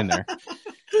guys are in there.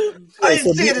 I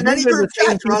didn't see it in any these are group the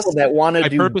same chat, Russ. people that want to I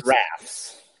do purpose-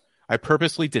 drafts. I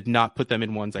purposely did not put them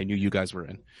in ones I knew you guys were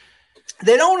in.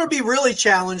 They don't want to be really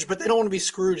challenged, but they don't want to be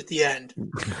screwed at the end.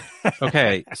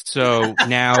 Okay, so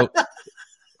now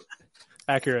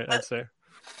Accurate, I'd say.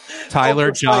 Tyler,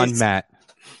 Oh, John, precise. Matt.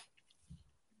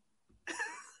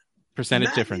 Percentage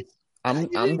Matt, difference. I'm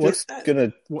didn't just get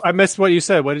that. gonna. I missed what you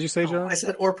said. What did you say, Oh, John? I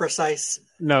said or precise.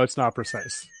 No, it's not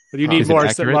precise. But you Oh. need Is it more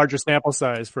accurate? larger sample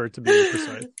size for it to be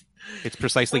precise. It's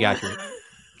precisely accurate.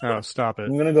 Oh, stop it.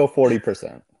 I'm gonna go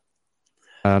 40%.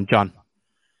 John.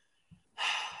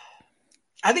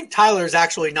 I think Tyler's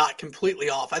actually not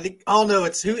completely off. I think. Oh no,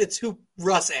 it's who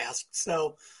Russ asked.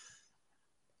 So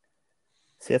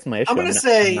See, that's my issue. I'm gonna not,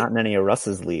 say- not in any of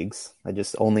Russ's leagues. I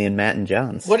just only in Matt and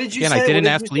John's. what did you Again, say? I didn't What did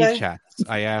ask you say? league chats.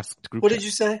 I asked group What chats. did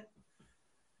you say?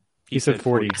 He said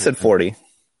 40. I said 40.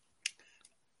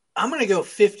 I'm gonna go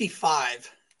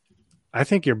 55. I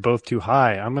think you're both too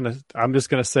high. I'm just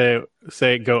gonna say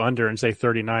go under and say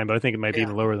 39, but I think it might be Yeah.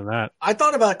 even lower than that. I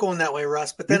thought about going that way,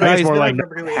 Russ, but then I I think it's just more like-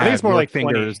 remembered who we I had. think it's more Your like 20.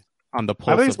 fingers on the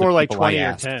pulse. I think it's of the more like people I 20 or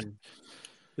asked. 10.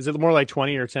 Is it more like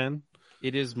 20 or 10?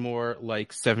 It is more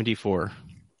like 74.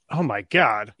 Oh my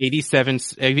god.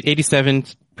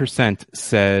 87%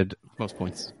 said most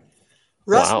points.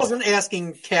 Russ Wow. wasn't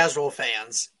asking casual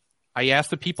fans. I asked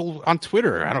the people on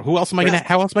Twitter. How else am I going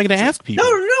to ask people?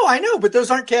 No, I know, but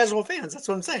those aren't casual fans. That's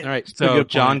what I'm saying. All right, a so good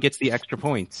John point. gets the extra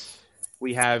points.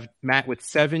 We have Matt with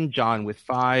 7, John with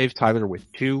 5, Tyler with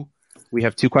 2. We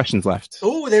have 2 questions left.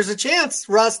 Oh, there's a chance,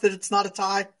 Russ, that it's not a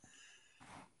tie.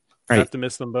 I Right. have to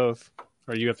miss them both.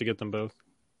 Or you have to get them both.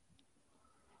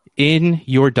 In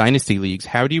your Dynasty leagues,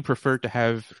 how do you prefer to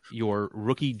have your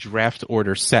rookie draft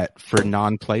order set for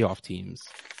non-playoff teams?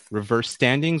 Reverse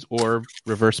standings or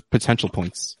reverse potential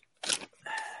points?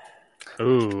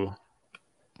 Ooh.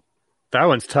 That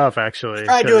one's tough, actually.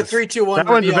 Try to do a 'cause 3-2-1. That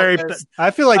one's reveal, very. 'cause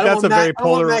I feel like I don't that's a want very Matt- I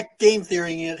don't want polar. Matt game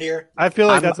theorying it here. I feel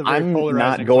like that's a very I'm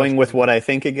polarizing. not going with question. what I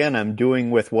think again. I'm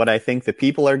doing with what I think the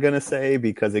people are going to say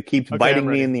because it keeps Okay, biting I'm me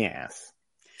ready. in the ass.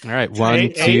 All right, 1, A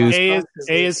 2,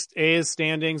 is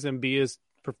standings and B is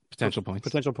potential points.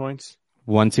 potential points.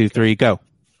 1, 2, 3, go.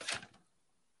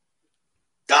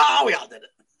 Oh, we all did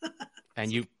it.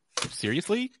 And you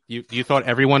seriously? You thought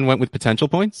everyone went with potential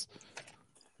points?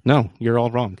 No, you're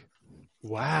all wrong.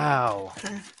 Wow.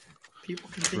 People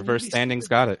continue Reverse to be standings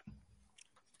stupid. got it.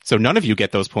 So none of you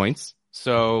get those points.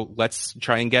 So let's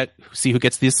try and see who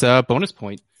gets this bonus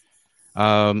point.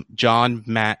 John,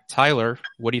 Matt, Tyler,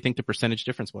 what do you think the percentage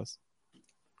difference was?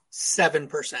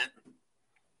 7%.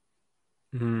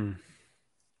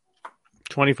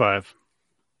 25.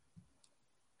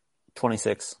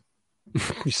 26.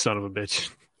 You son of a bitch.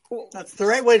 That's the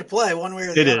right way to play, one way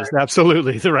or the It other. is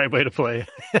absolutely the right way to play.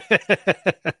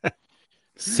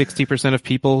 60% of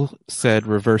people said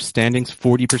reverse standings.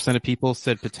 40% of people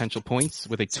said potential points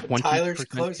with a Tyler's 20%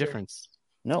 closer. difference.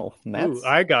 No, Matt's. Ooh,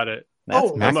 I got it.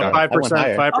 Oh, Matt I'm a got it. 5%, I went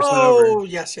higher. 5% Oh, over.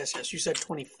 yes. You said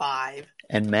 25.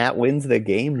 And Matt wins the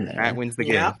game there. Matt wins the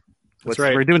Yeah. game. That's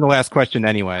right. We're doing the last question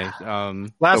anyway. Last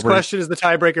but we're- question is the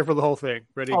tiebreaker for the whole thing.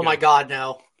 Ready? Oh, my God,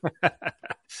 no.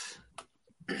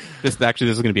 This is going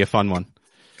to be a fun one.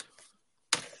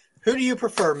 Who do you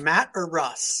prefer, Matt or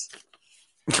Russ?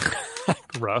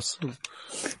 Russ.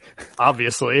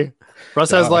 Obviously.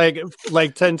 Russ has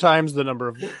like 10 times the number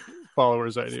of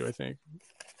followers I do, I think.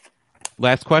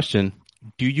 Last question.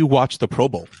 Do you watch the Pro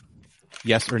Bowl?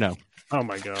 Yes or no? Oh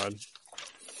my God.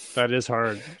 That is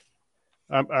hard.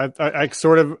 I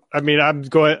sort of, I mean, I'm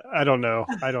going, I don't know.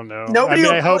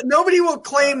 Nobody will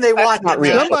claim they watch not it.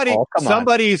 real. Matt. Football, come on.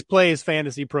 Somebody plays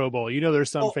fantasy Pro Bowl. You know, there's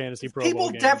some Well, fantasy Pro People Bowl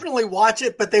games. definitely watch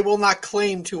it, but they will not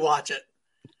claim to watch it.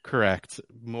 Correct.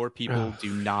 More people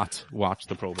do not watch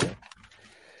the Pro Bowl.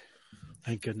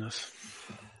 Thank goodness.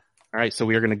 All right, so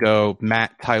we are going to go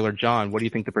Matt, Tyler, John. What do you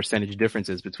think the percentage difference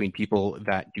is between people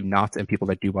that do not and people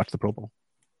that do watch the Pro Bowl?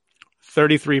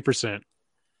 33%.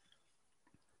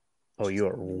 Oh, you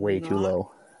are way too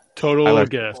low. Total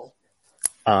guess.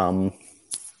 I'm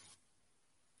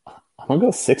gonna go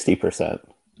 60%.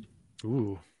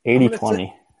 Ooh.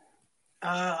 80-20.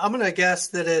 I'm going to guess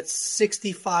that it's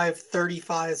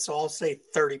 65-35, so I'll say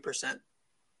 30%.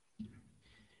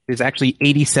 It's actually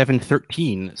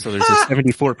 87-13, so there's a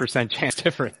 74% chance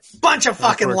difference. Bunch of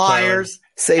fucking works liars.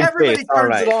 Save Everybody face. All turns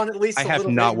right. it on at least I a have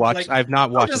little not bit. watched. I've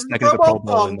not watched a this is second of the Pro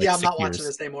Bowl in like yeah, I'm 6 not watching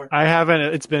years. this anymore. I haven't.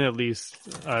 It's been at least,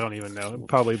 I don't even know,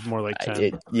 probably more like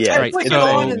 10. Yeah, I right, flick it so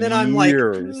on and then I'm like,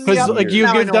 years. Because yeah, like you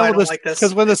now I get know I done don't with this, like this.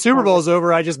 because when the It's Super Bowl is horrible.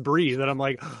 over, I just breathe and I'm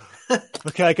like,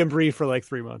 okay, I can breathe for like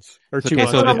 3 months or 2 Okay,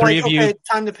 months. so But the I'm three like, of you- okay,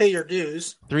 time to pay your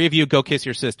dues. 3 of you go kiss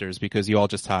your sisters because you all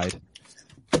just tied.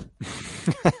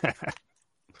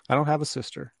 I don't have a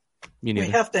sister. Me We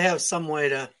neither. have to have some way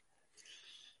to.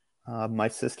 My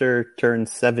sister turned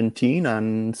 17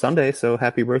 on Sunday, so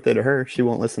happy birthday to her. She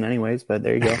won't listen anyways, but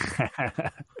there you go.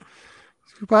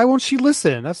 Why won't she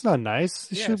listen? That's not nice.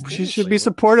 Yeah, She should be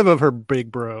supportive of her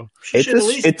big bro. She should at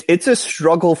least. It's a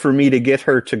struggle for me to get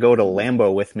her to go to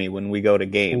Lambeau with me when we go to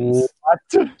games.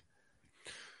 What?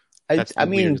 That's the I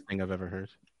mean, weirdest thing I've ever heard.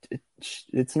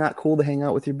 it's not cool to hang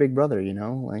out with your big brother, you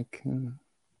know? Like,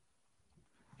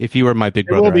 If you were my big It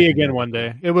brother, will be I'd again one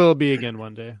day. It will be again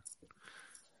one day.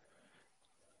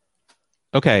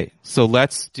 Okay, so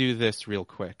let's do this real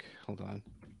quick. Hold on.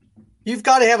 You've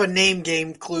got to have a name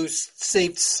game clue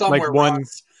saved somewhere. Like one-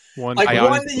 Russ. One. Like I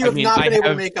one honestly- that you have I mean, not I been able to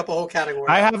have- make up a whole category.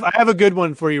 I have a good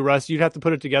one for you, Russ. You'd have to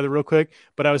put it together real quick.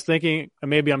 But I was thinking, and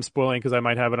maybe I'm spoiling because I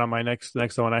might have it on my next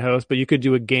one I host. But you could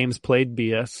do a games played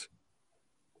BS.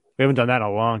 We haven't done that in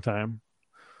a long time.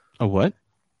 A what?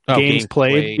 Oh, games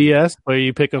played BS, where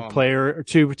you pick a Um, player or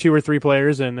two or three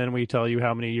players, and then we tell you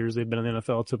how many years they've been in the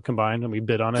NFL to combine, and we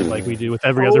bid on it like we do with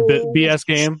every other BS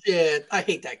game. Shit, I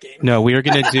hate that game. No, we are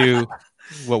going to do.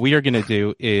 What we are going to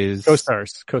do is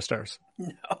Co-stars. No,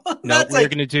 That's we are like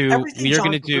going to do. everything We are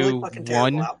going to John's really do fucking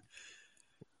terrible one at.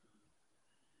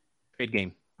 trade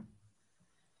game.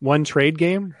 One trade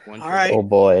game. One All trade. right. oh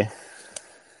boy.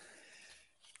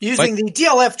 Using the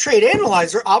DLF trade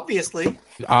analyzer, obviously.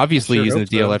 Obviously, Sure using hope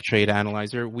the DLF trade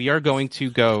analyzer, we are going to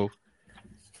go.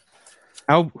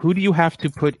 Who do you have to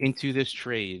put into this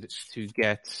trade to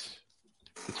get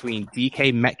between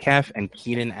DK Metcalf and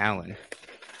Keenan Allen?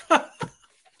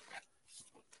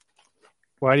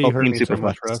 Why do you Oh, hurt Team me so Superflex.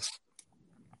 much, Russ?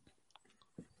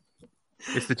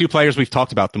 It's the two players we've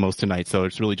talked about the most tonight, so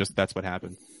it's really just that's what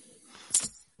happened.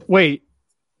 Wait,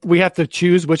 we have to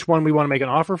choose which one we want to make an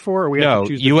offer for, or we have No, to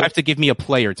choose. you have to give me a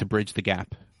player to bridge the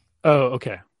gap. Oh,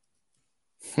 okay.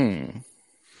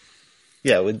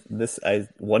 Yeah, with this,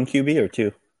 one QB or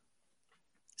two?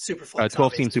 Superflex.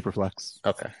 12-team obviously. Superflex.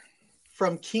 Okay.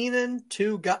 From Keenan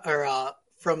to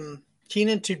DK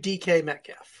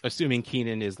Metcalf. Assuming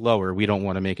Keenan is lower, we don't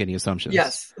want to make any assumptions.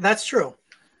 Yes, that's true.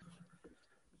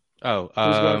 Oh, Who's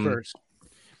going first?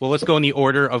 well, let's go in the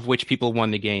order of which people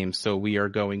won the game. So we are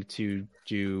going to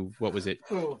do, what was it?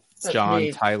 Ooh, that's John,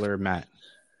 me. Tyler, Matt.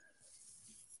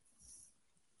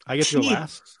 I get to go Gee.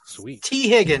 last. Sweet. T.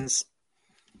 Higgins.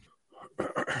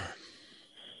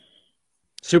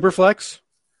 Superflex.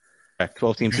 Correct.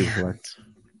 12-team Superflex.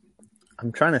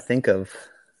 I'm trying to think of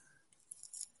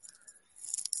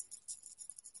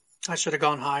I should have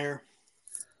gone higher.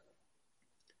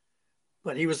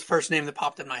 But he was the first name that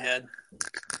popped in my head.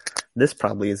 This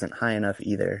probably isn't high enough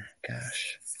either.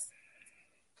 Gosh.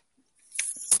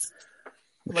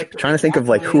 Like Trying to think of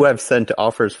like who I've sent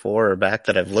offers for or back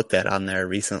that I've looked at on there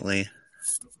recently.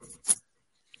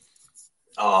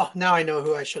 Oh, now I know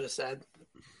who I should have said.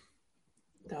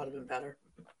 That would have been better.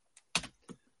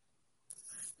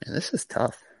 Man, this is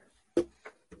tough.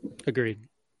 Agreed.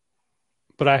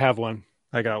 But I have one.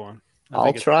 I got one.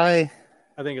 I'll try.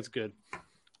 I think it's good.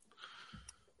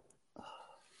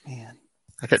 Man,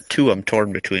 I got two I'm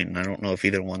torn between. I don't know if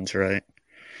either one's right.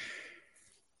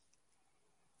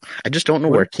 I just don't know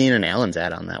where Keenan Allen's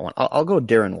at on that one. I'll go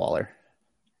Darren Waller.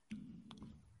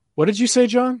 What did you say,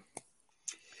 John?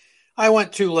 I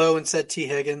went too low and said T.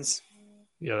 Higgins.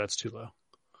 Yeah, that's too low.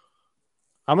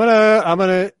 I'm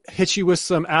gonna hit you with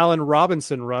some Allen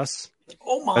Robinson, Russ.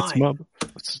 Oh my!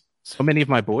 So many of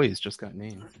my boys just got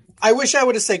named. I wish I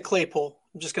would have said Claypool.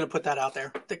 I'm just going to put that out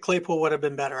there. That Claypool would have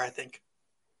been better, I think.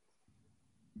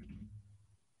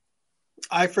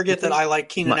 I forget that I like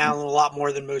Keenan Allen a lot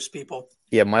more than most people.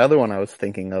 Yeah, my other one I was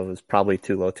thinking of was probably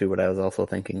too low too, but I was also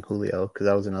thinking Julio because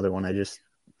that was another one I just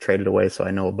traded away, so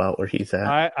I know about where he's at.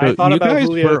 I thought about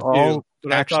Julio all too,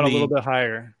 but I thought a little bit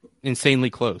higher. Insanely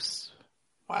close.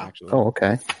 Wow. Actually. Oh,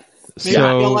 okay. Maybe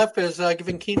PLF is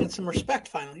giving Keenan some respect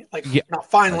finally. Not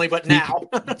finally, but now.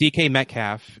 DK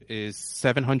Metcalf is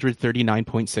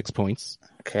 739.6 points.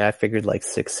 Okay, I figured like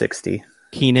 660.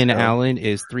 Keenan Allen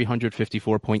is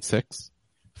 354.6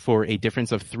 for a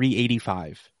difference of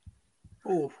 385.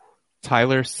 Ooh.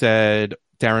 Tyler said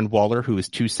Darren Waller, who is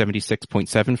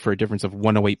 276.7 for a difference of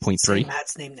 108.3. Say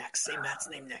Matt's name next.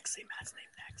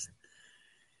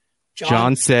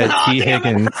 John said T.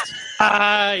 Higgins.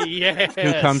 Yes.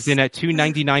 Who comes in at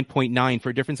 299.9 for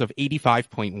a difference of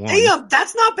 85.1. Damn,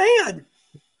 that's not bad.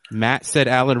 Matt said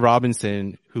Allen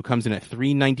Robinson, who comes in at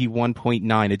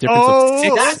 391.9, a difference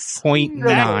of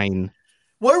 6.9.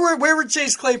 Where would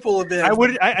Chase Claypool have been?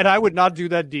 I would not do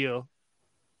that deal.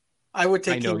 I would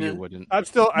take. I know Keenan. you wouldn't.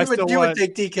 You would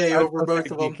take DK over both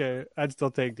of them. DK. I'd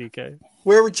still take DK.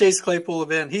 Where would Chase Claypool have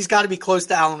been? He's got to be close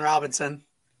to Allen Robinson.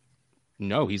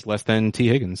 No, he's less than T.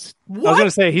 Higgins. What? I was going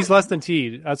to say he's less than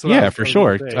T. That's what. Yeah, for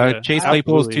sure. Chase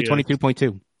Claypool is Absolutely,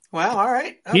 222.2. Wow. All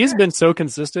right. Okay. He's been so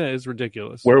consistent; it's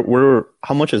ridiculous.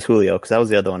 How much is Julio? Because that was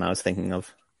the other one I was thinking of.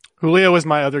 Julio was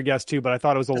my other guess too, but I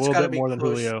thought it was a That's little gotta bit be more than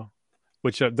close. Julio,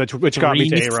 which got me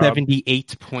to A-Rob.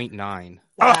 378.9.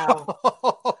 Wow.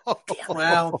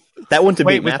 Wow. That wouldn't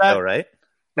Wait, beat was Matt that- though, right?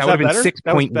 That Was would have that been better?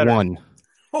 That was better. 6.1.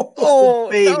 Oh,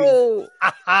 baby.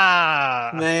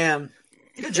 no. Man.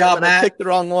 Good job, I Matt. picked the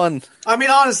wrong one. I mean,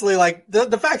 honestly, like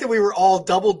the fact that we were all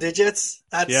double digits,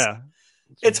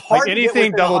 it's hard Like to anything get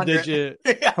within double 100. digit,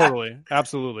 Yeah. totally,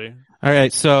 absolutely. All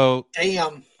right, so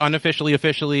Damn. unofficially,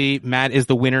 officially, Matt is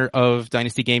the winner of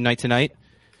Dynasty Game Night tonight.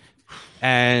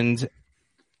 And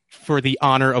for the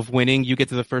honor of winning, you get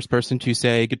to the first person to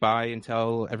say goodbye and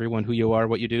tell everyone who you are,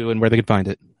 what you do, and where they can find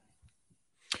it.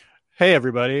 Hey,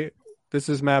 everybody. This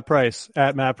is Matt Price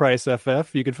at Matt Price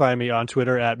FF. You can find me on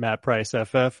Twitter at Matt Price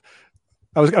FF.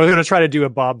 I was going to try to do a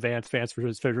Bob Vance for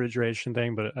his refrigeration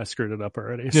thing, but I screwed it up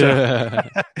already. So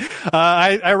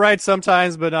I write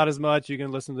sometimes, but not as much. You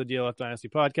can listen to the DLF Dynasty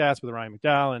podcast with Ryan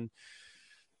McDowell and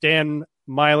Dan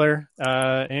Myler.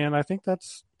 And I think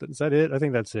is that it? I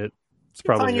think that's it. It's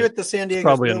probably Find you at the San Diego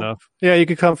probably Zoo. enough. Yeah, you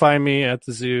can come find me at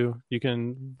the zoo. You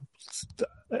can.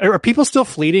 Are people still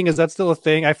fleeting? Is that still a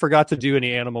thing? I forgot to do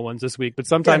any animal ones this week, but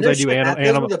sometimes I do Those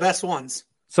animal. are the best ones.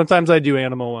 Sometimes I do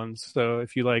animal ones. So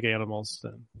if you like animals,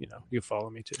 then you follow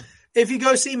me too. If you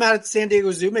go see Matt at the San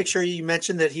Diego Zoo, make sure you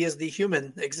mention that he is the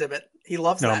human exhibit. He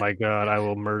loves that. Oh my god, I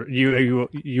will murder you.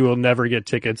 You will never get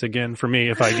tickets again for me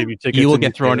if I give you tickets. You will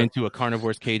get thrown into a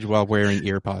carnivore's cage while wearing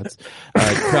ear pods.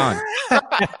 John.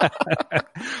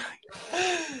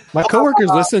 My coworkers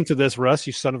listen to this, Russ,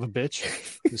 you son of a bitch.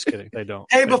 Just kidding. They don't.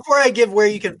 Hey, before I give where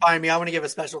you can find me, I want to give a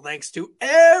special thanks to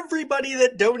everybody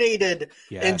that donated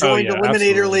and joined Eliminator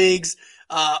absolutely. Leagues.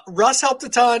 Russ helped a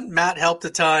ton. Matt helped a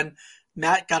ton.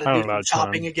 Matt got to I don't do know some a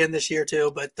shopping ton. again this year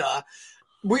too. But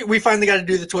we finally got to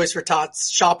do the Toys for Tots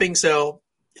shopping. So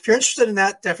if you're interested in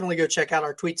that, definitely go check out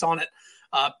our tweets on it.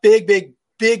 Big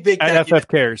thank you. At FF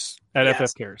Cares.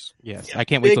 Yes. FF Cares. Yes, Yeah, I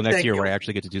can't wait big till next thank year you. where I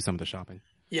actually get to do some of the shopping.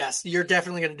 Yes, you're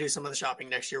definitely going to do some of the shopping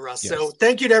next year, Russ. Yes. So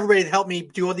thank you to everybody that helped me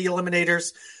do all the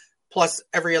eliminators, plus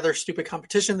every other stupid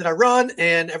competition that I run,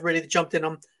 and everybody that jumped in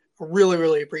them. Really,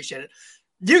 really appreciate it.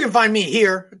 You can find me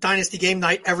here, Dynasty Game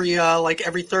Night, every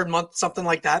third month, something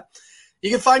like that. You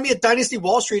can find me at Dynasty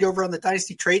Wall Street over on the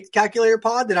Dynasty Trade Calculator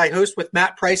pod that I host with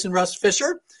Matt Price and Russ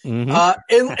Fisher.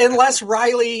 Unless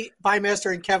Riley,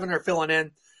 Bymaster, and Kevin are filling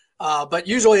in. But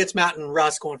usually it's Matt and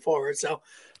Russ going forward. So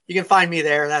you can find me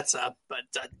there. That's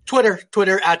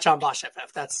Twitter at John Bosch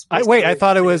FF. That's I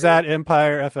thought it was at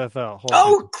Empire FFL.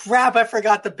 Oh crap! I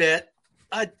forgot the bit.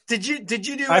 Did you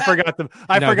do? I forgot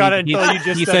it until you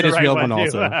just he said the his right real one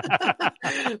one too.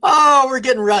 also. Oh, we're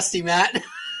getting rusty, Matt.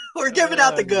 We're giving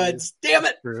out the goods. Damn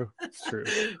it! It's true.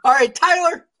 All right,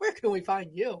 Tyler, where can we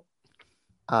find you?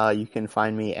 You can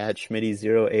find me at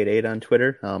Schmitty088 on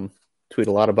Twitter. Tweet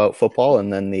a lot about football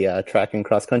and then the track and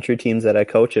cross country teams that I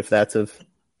coach, if that's of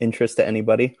interest to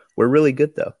anybody. We're really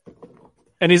good though.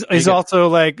 And he's also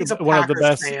like He's a one of the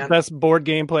Packers fan. best board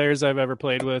game players I've ever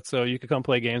played with. So you could come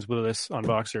play games with us on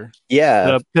Boxer.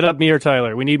 Yeah. Hit up me or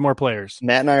Tyler. We need more players.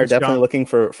 Matt and I are It's definitely John. looking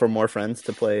for more friends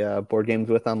to play board games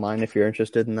with online. If you're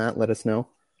interested in that, let us know.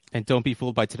 And don't be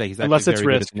fooled by today. He's actually Unless it's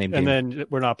very good at Risk, the name and game. then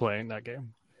we're not playing that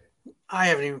game. I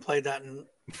haven't even played that in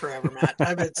forever, Matt.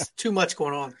 It's too much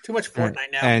going on. Too much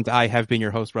Fortnite now. And I have been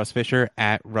your host, Russ Fisher,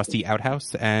 at Rusty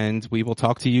Outhouse, and we will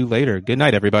talk to you later. Good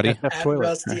night, everybody. At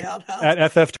Rusty Outhouse.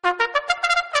 At FF.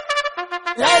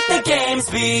 Let the games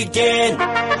begin.